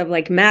course of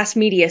like mass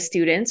media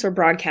students or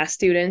broadcast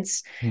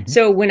students. Mm-hmm.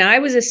 So when I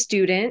was a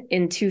student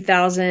in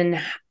 2000,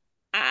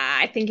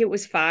 I think it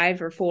was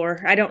 5 or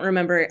 4, I don't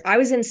remember. I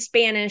was in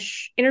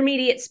Spanish,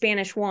 intermediate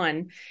Spanish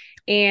 1.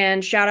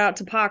 And shout out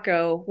to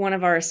Paco. One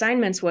of our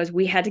assignments was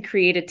we had to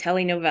create a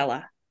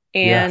telenovela.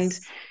 And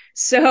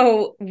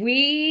so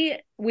we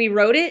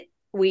wrote it.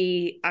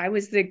 I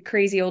was the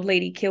crazy old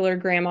lady killer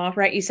grandma,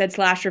 right? You said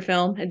slasher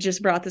film. It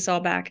just brought this all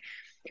back.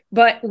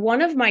 But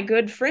one of my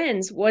good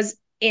friends was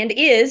and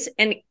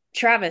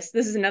Travis,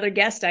 this is another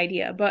guest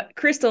idea, but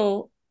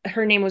Crystal,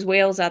 her name was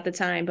Wales at the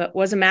time, but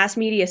was a mass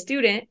media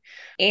student.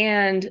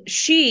 And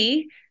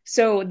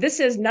so this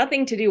has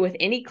nothing to do with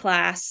any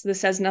class.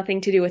 This has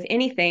nothing to do with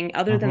anything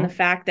other than the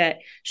fact that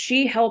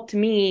she helped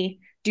me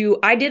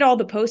I did all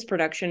the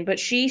post-production, but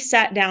she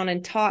sat down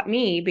and taught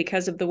me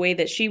because of the way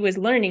that she was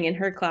learning in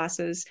her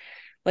classes.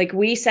 Like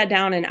we sat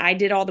down and I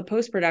did all the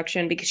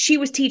post-production because she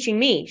was teaching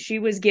me. She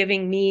was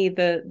giving me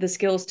the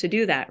skills to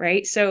do that,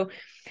 right? So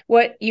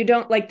what you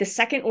don't like, the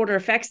second order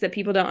effects that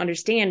people don't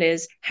understand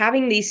is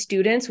having these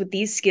students with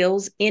these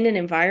skills in an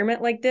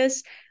environment like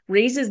this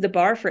raises the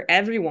bar for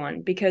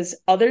everyone, because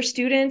other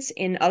students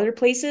in other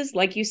places,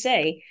 like you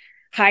say,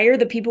 hire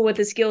the people with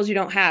the skills you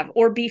don't have,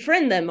 or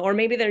befriend them, or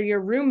maybe they're your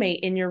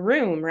roommate in your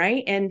room,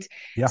 right? And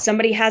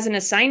somebody has an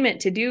assignment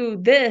to do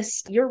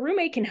this. Your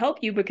roommate can help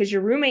you because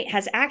your roommate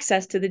has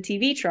access to the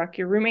TV truck.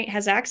 Your roommate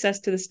has access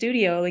to the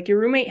studio. Like your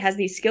roommate has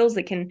these skills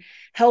that can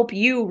help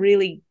you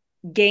really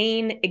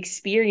gain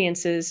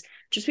experiences.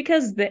 Just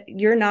because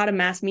you're not a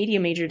mass media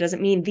major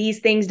doesn't mean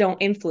these things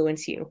don't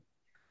influence you.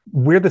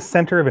 We're the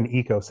center of an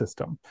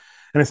ecosystem.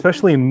 And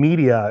especially in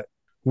media,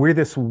 we're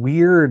this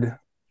weird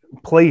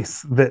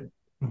place that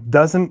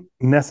doesn't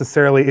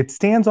necessarily, it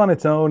stands on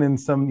its own in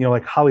some,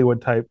 like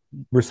Hollywood type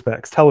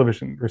respects,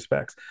 television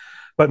respects,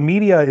 but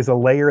media is a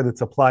layer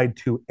that's applied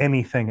to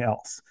anything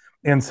else.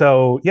 And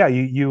so,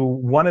 you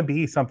want to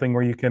be something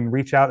where you can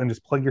reach out and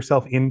just plug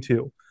yourself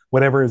into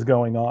whatever is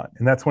going on.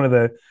 And that's one of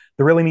the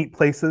really neat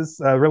places,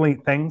 really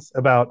neat things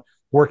about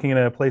working in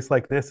a place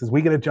like this is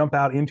we get to jump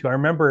out into, I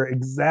remember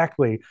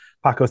exactly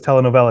Paco's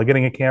telenovela,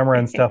 getting a camera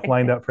and stuff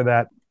lined up for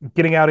that,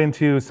 getting out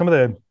into some of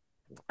the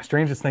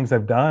strangest things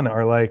I've done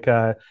are like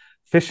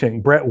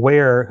fishing. Brett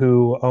Ware,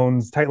 who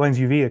owns Tightlines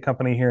UV, a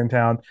company here in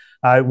town,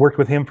 I worked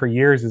with him for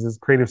years as his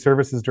creative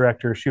services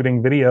director,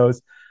 shooting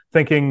videos,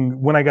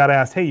 thinking when I got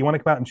asked, hey, you want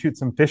to come out and shoot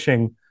some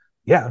fishing?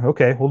 Yeah,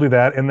 okay, we'll do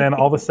that. And then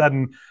all of a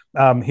sudden,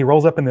 he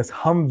rolls up in this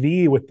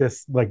Humvee with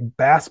this like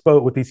bass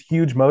boat with these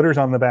huge motors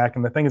on the back,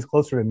 and the thing is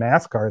closer to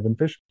NASCAR than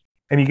fishing.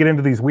 And you get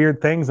into these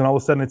weird things, and all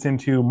of a sudden it's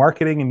into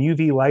marketing and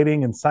UV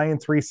lighting and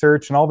science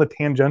research and all the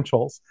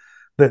tangentials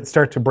that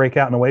start to break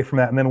out and away from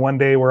that. And then one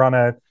day we're on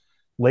a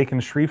lake in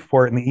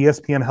Shreveport and the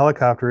ESPN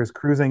helicopter is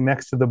cruising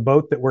next to the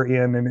boat that we're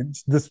in. And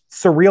it's this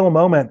surreal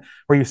moment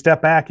where you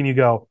step back and you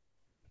go,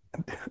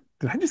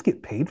 did I just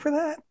get paid for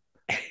that?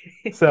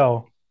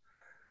 So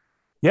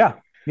it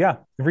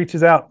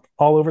reaches out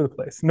all over the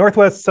place.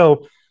 Northwest.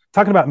 So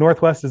talking about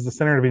Northwest as the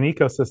center of an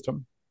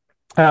ecosystem.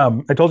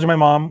 I told you my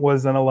mom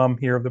was an alum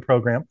here of the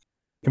program,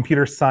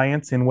 computer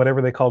science in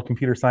whatever they called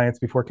computer science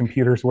before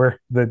computers were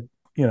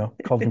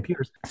called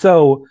computers.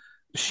 So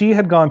she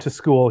had gone to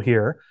school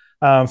here.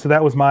 So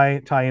that was my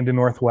tie into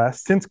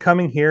Northwest. Since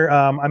coming here,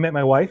 I met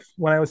my wife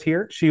when I was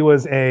here. She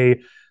was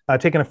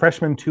taking a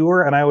freshman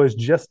tour, and I was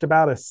just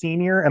about a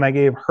senior, and I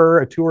gave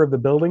her a tour of the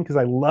building because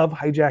I love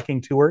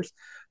hijacking tours.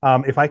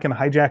 If I can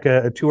hijack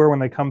a tour when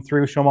they come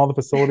through, show them all the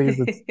facilities,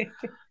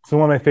 it's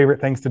one of my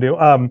favorite things to do.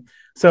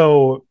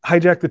 So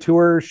hijacked the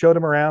tour, showed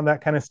them around,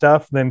 that kind of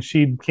stuff. Then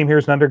she came here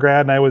as an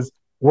undergrad, and I was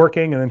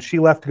working, and then she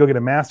left to go get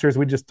a master's.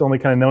 We just only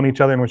kind of known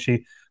each other, and when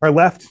she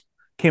left,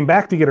 came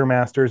back to get her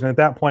master's, and at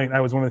that point,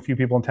 I was one of the few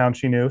people in town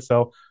she knew.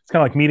 So it's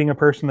kind of like meeting a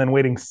person, then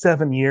waiting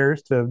 7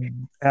 years to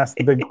ask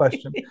the big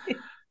question.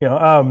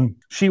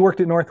 She worked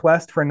at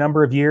Northwest for a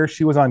number of years.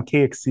 She was on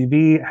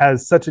KXCV,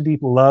 has such a deep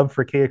love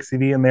for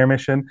KXCV and their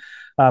mission.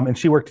 And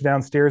she worked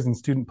downstairs in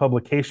student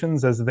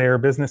publications as their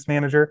business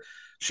manager.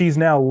 She's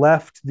now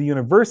left the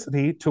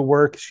university to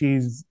work.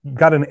 She's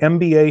got an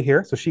MBA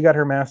here, so she got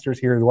her master's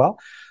here as well.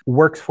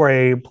 Works for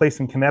a place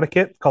in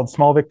Connecticut called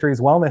Small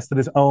Victories Wellness that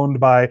is owned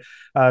by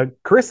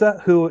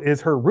Carissa, who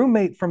is her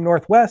roommate from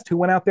Northwest, who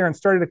went out there and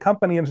started a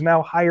company and is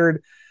now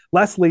hired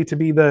Leslie to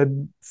be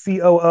the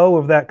COO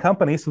of that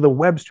company. So the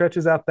web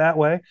stretches out that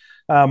way.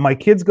 My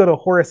kids go to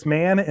Horace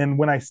Mann, and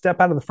when I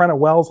step out of the front of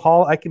Wells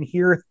Hall, I can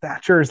hear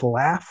Thatcher's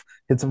laugh.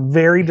 It's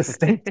very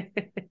distinct.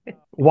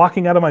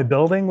 Walking out of my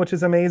building, which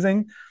is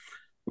amazing.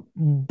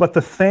 But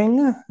the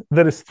thing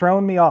that has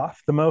thrown me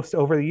off the most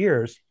over the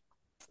years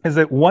is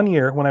that one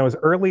year when I was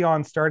early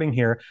on starting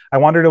here, I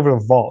wandered over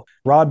to Vault.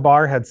 Rod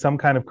Barr had some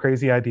kind of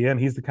crazy idea, and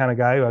he's the kind of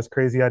guy who has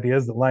crazy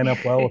ideas that line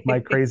up well with my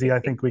crazy, I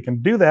think we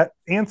can do that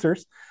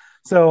answers.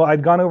 So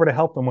I'd gone over to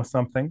help them with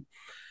something.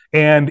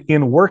 And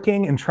in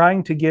working and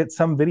trying to get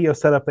some video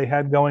setup they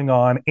had going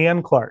on,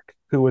 Ann Clark,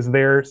 who was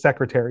their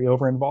secretary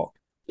over in Vault,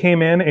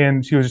 came in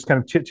and she was just kind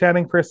of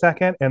chit-chatting for a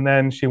second. And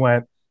then she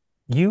went,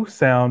 "You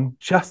sound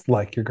just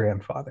like your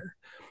grandfather."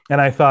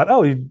 And I thought,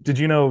 "Oh, did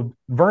you know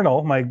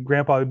Vernal, my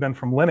grandpa who'd been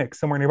from Lenox,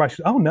 somewhere nearby?" She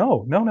said, "Oh,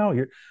 no,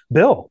 you're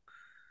Bill."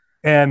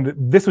 And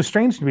this was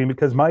strange to me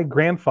because my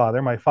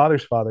grandfather, my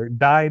father's father,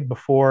 died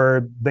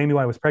before they knew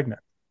I was pregnant.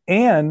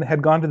 Anne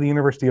had gone to the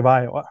University of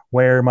Iowa,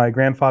 where my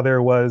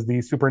grandfather was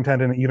the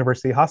superintendent at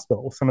University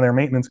Hospital, some of their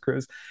maintenance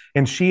crews.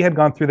 And she had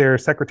gone through their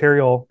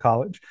secretarial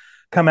college,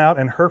 come out,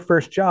 and her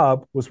first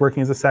job was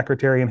working as a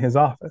secretary in his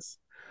office.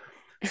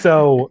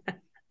 So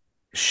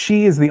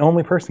she is the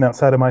only person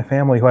outside of my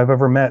family who I've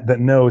ever met that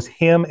knows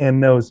him and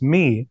knows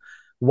me,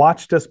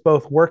 watched us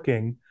both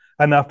working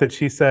enough that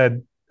she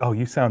said, "Oh,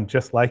 you sound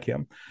just like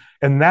him."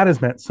 And that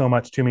has meant so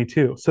much to me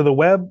too. So the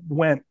web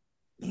went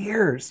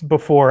years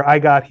before I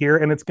got here,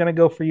 and it's going to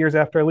go for years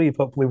after I leave,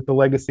 hopefully with the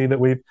legacy that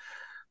we've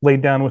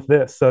laid down with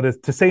this. So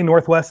to say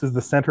Northwest is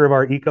the center of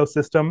our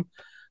ecosystem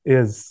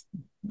is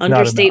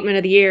understatement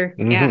of the year.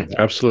 Mm-hmm. Yeah,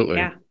 absolutely.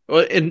 Yeah.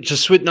 Well, and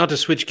just not to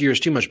switch gears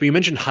too much, but you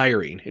mentioned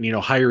hiring, and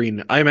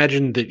hiring. I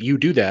imagine that you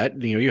do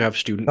that. You have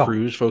student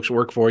crews, folks who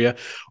work for you.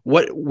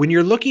 When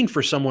you're looking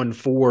for someone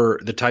for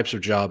the types of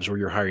jobs where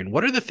you're hiring,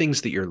 what are the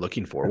things that you're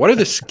looking for? What are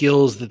the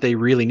skills that they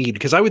really need?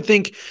 Because I would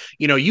think,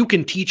 you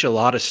can teach a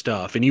lot of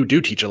stuff, and you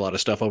do teach a lot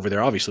of stuff over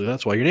there. Obviously,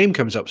 that's why your name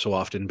comes up so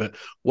often. But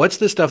what's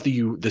the stuff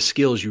that the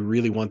skills you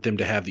really want them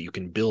to have that you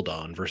can build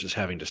on versus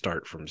having to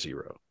start from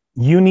zero?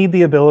 You need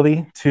the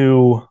ability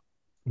to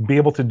be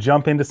able to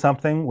jump into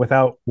something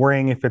without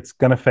worrying if it's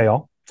going to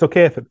fail. It's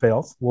okay if it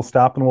fails. We'll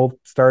stop and we'll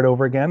start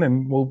over again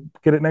and we'll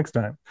get it next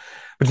time.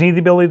 But you need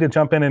the ability to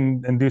jump in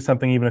and do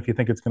something even if you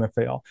think it's going to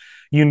fail.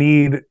 You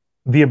need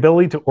the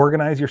ability to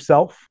organize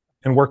yourself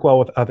and work well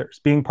with others.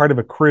 Being part of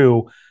a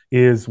crew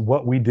is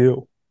what we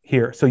do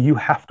here. So you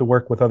have to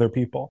work with other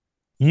people.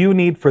 You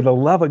need, for the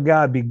love of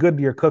God, be good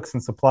to your cooks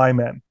and supply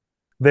men.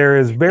 There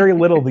is very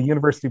little the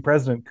university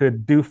president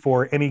could do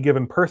for any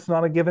given person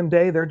on a given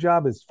day. Their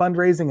job is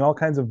fundraising and all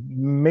kinds of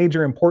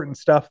major important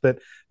stuff that,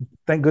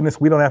 thank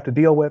goodness, we don't have to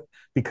deal with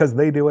because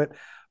they do it.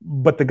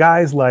 But the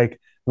guys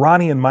like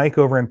Ronnie and Mike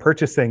over in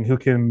purchasing who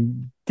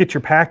can get your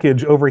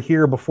package over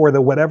here before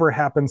the whatever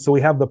happens so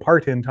we have the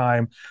part in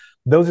time,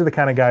 those are the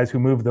kind of guys who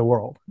move the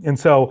world. And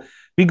so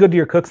be good to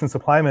your cooks and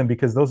supply men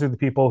because those are the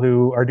people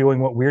who are doing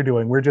what we're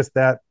doing. We're just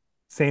that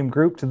same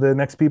group to the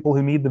next people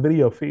who need the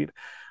video feed.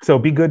 So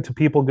be good to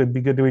people,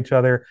 be good to each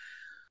other.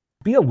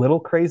 Be a little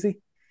crazy.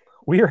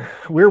 We're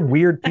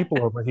weird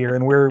people over here,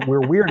 and we're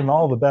weird in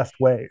all the best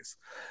ways.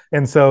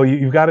 And so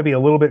you've got to be a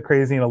little bit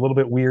crazy and a little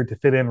bit weird to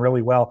fit in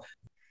really well.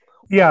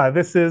 Yeah,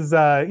 this is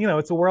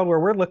it's a world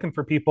where we're looking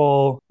for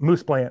people.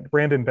 Moose Bland,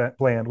 Brandon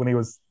Bland, when he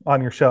was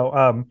on your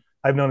show.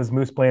 I've known as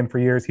Moose Bland for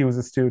years. He was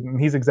a student,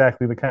 and he's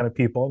exactly the kind of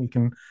people. You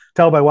can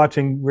tell by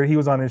watching where he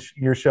was on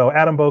your show.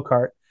 Adam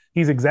Bocart.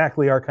 He's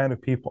exactly our kind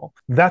of people.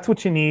 That's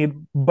what you need,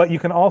 but you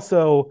can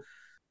also,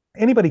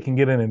 anybody can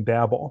get in and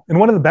dabble. And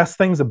one of the best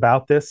things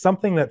about this,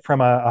 something that from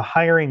a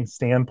hiring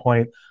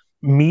standpoint,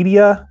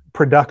 media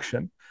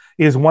production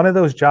is one of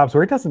those jobs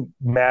where it doesn't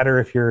matter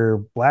if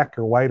you're black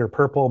or white or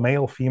purple,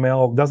 male,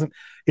 female,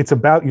 it's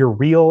about your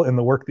reel and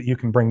the work that you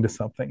can bring to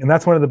something. And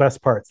that's one of the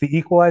best parts. The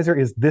equalizer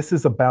is this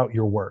is about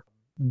your work.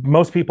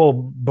 Most people,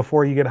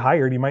 before you get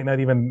hired, you might not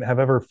even have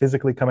ever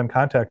physically come in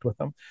contact with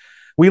them.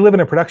 we live in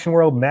a production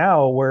world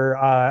now where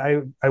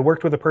I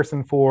worked with a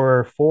person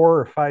for 4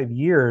 or 5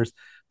 years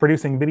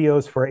producing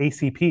videos for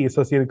ACP,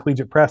 Associated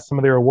Collegiate Press, some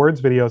of their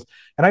awards videos.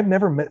 And I've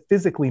never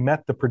physically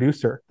met the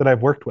producer that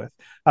I've worked with.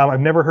 I've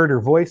never heard her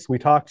voice. We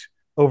talked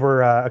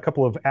over a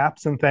couple of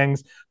apps and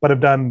things, but have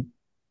done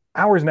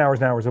hours and hours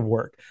and hours of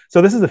work.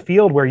 So this is a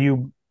field where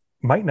you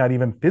might not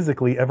even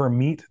physically ever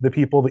meet the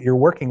people that you're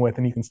working with,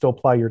 and you can still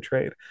ply your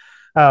trade.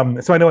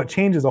 So I know it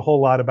changes a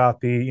whole lot about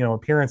the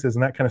appearances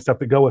and that kind of stuff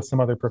that go with some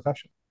other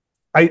profession.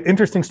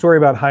 Interesting story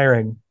about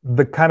hiring.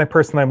 The kind of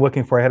person I'm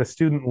looking for. I had a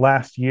student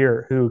last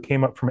year who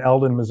came up from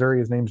Eldon, Missouri.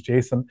 His name's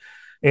Jason.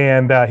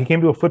 And he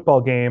came to a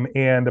football game,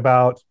 and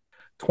about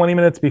 20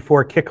 minutes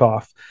before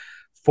kickoff,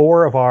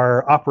 4 of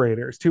our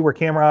operators, 2 were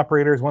camera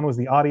operators, 1 was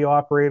the audio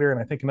operator, and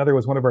I think another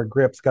was one of our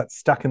grips, got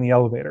stuck in the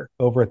elevator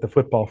over at the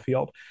football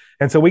field.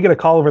 And so we get a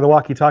call over the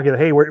walkie-talkie that,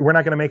 hey, we're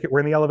not going to make it. We're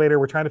in the elevator.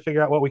 We're trying to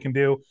figure out what we can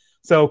do.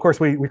 So, of course,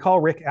 we call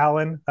Rick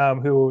Allen,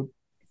 who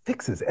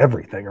fixes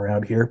everything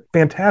around here.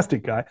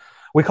 Fantastic guy.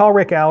 We call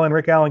Rick Allen.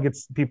 Rick Allen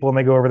gets people, and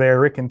they go over there,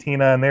 Rick and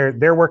Tina, and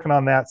they're working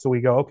on that. So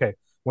we go, okay,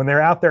 when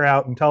they're out, they're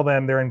out. Until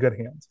then, they're in good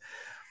hands.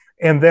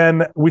 And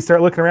then we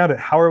start looking around at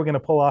how are we going to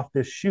pull off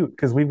this shoot,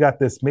 because we've got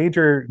this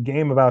major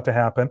game about to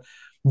happen.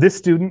 This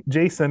student,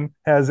 Jason,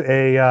 has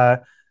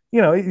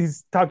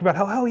he's talked about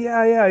how,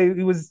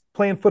 he was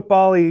playing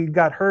football. He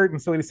got hurt,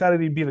 and so he decided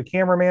he'd be the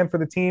cameraman for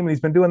the team, and he's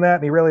been doing that,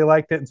 and he really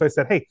liked it. And so I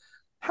said, hey,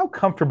 how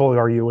comfortable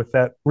are you with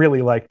that?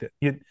 Really liked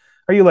it.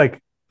 Are you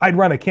like, I'd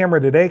run a camera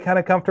today kind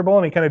of comfortable?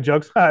 And he kind of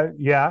jokes,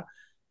 yeah.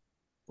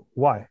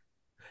 Why?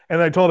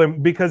 And I told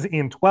him, because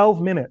in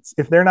 12 minutes,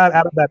 if they're not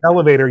out of that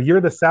elevator,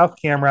 you're the south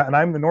camera and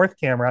I'm the north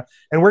camera,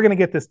 and we're going to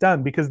get this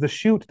done because the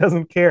shoot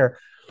doesn't care.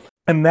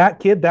 And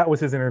that kid, that was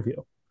his interview.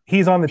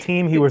 He's on the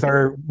team. He was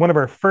one of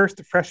our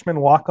first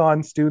freshman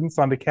walk-on students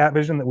onto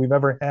CatVision that we've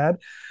ever had,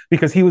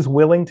 because he was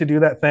willing to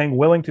do that thing,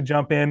 willing to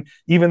jump in,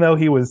 even though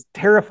he was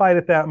terrified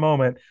at that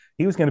moment.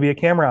 He was going to be a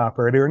camera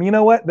operator. And you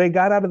know what? They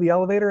got out of the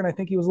elevator, and I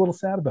think he was a little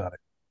sad about it.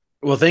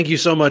 Well, thank you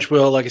so much,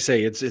 Will. Like I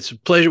say, it's a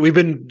pleasure. We've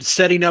been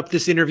setting up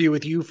this interview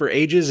with you for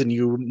ages, and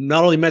you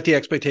not only met the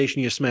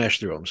expectation, you smashed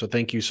through them. So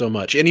thank you so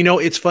much. And,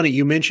 it's funny,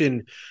 you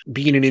mentioned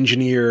being an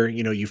engineer,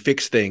 you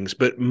fix things,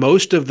 but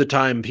most of the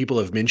time people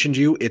have mentioned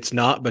you, it's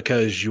not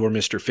because you're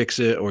Mr.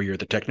 Fix-It or you're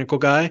the technical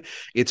guy.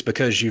 It's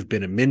because you've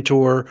been a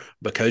mentor,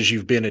 because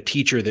you've been a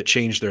teacher that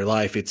changed their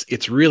life.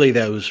 It's really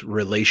those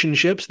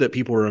relationships that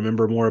people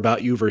remember more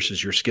about you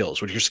versus your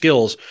skills, which your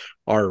skills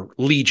are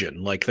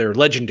legion, like they're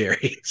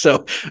legendary.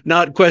 So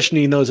not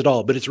questioning those at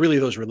all, but it's really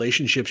those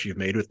relationships you've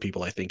made with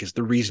people, I think, is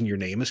the reason your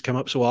name has come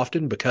up so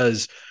often,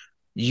 because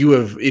you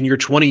have, in your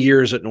 20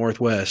 years at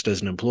Northwest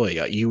as an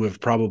employee, you have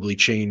probably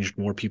changed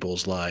more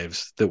people's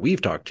lives that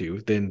we've talked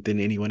to than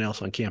anyone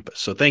else on campus.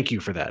 So thank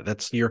you for that.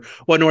 That's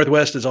what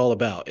Northwest is all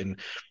about. And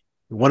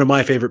one of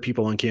my favorite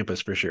people on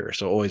campus for sure.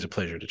 So always a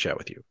pleasure to chat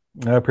with you.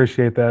 I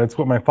appreciate that. It's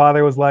what my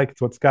father was like.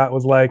 It's what Scott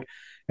was like.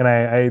 And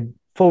I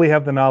fully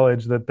have the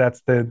knowledge that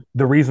that's the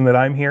reason that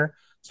I'm here.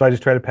 So I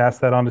just try to pass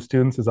that on to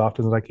students as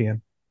often as I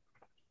can.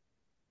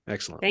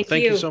 Excellent.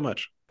 Thank you so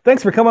much.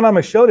 Thanks for coming on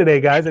my show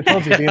today, guys. I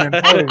told you being in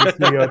the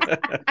studio,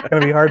 it's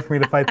going to be hard for me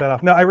to fight that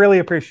off. No, I really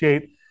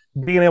appreciate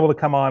being able to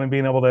come on and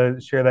being able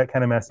to share that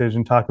kind of message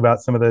and talk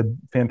about some of the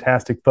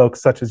fantastic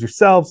folks such as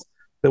yourselves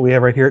that we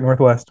have right here at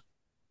Northwest.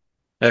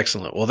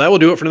 Excellent. Well, that will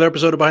do it for another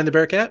episode of Behind the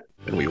Bearcat,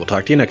 and we will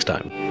talk to you next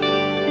time.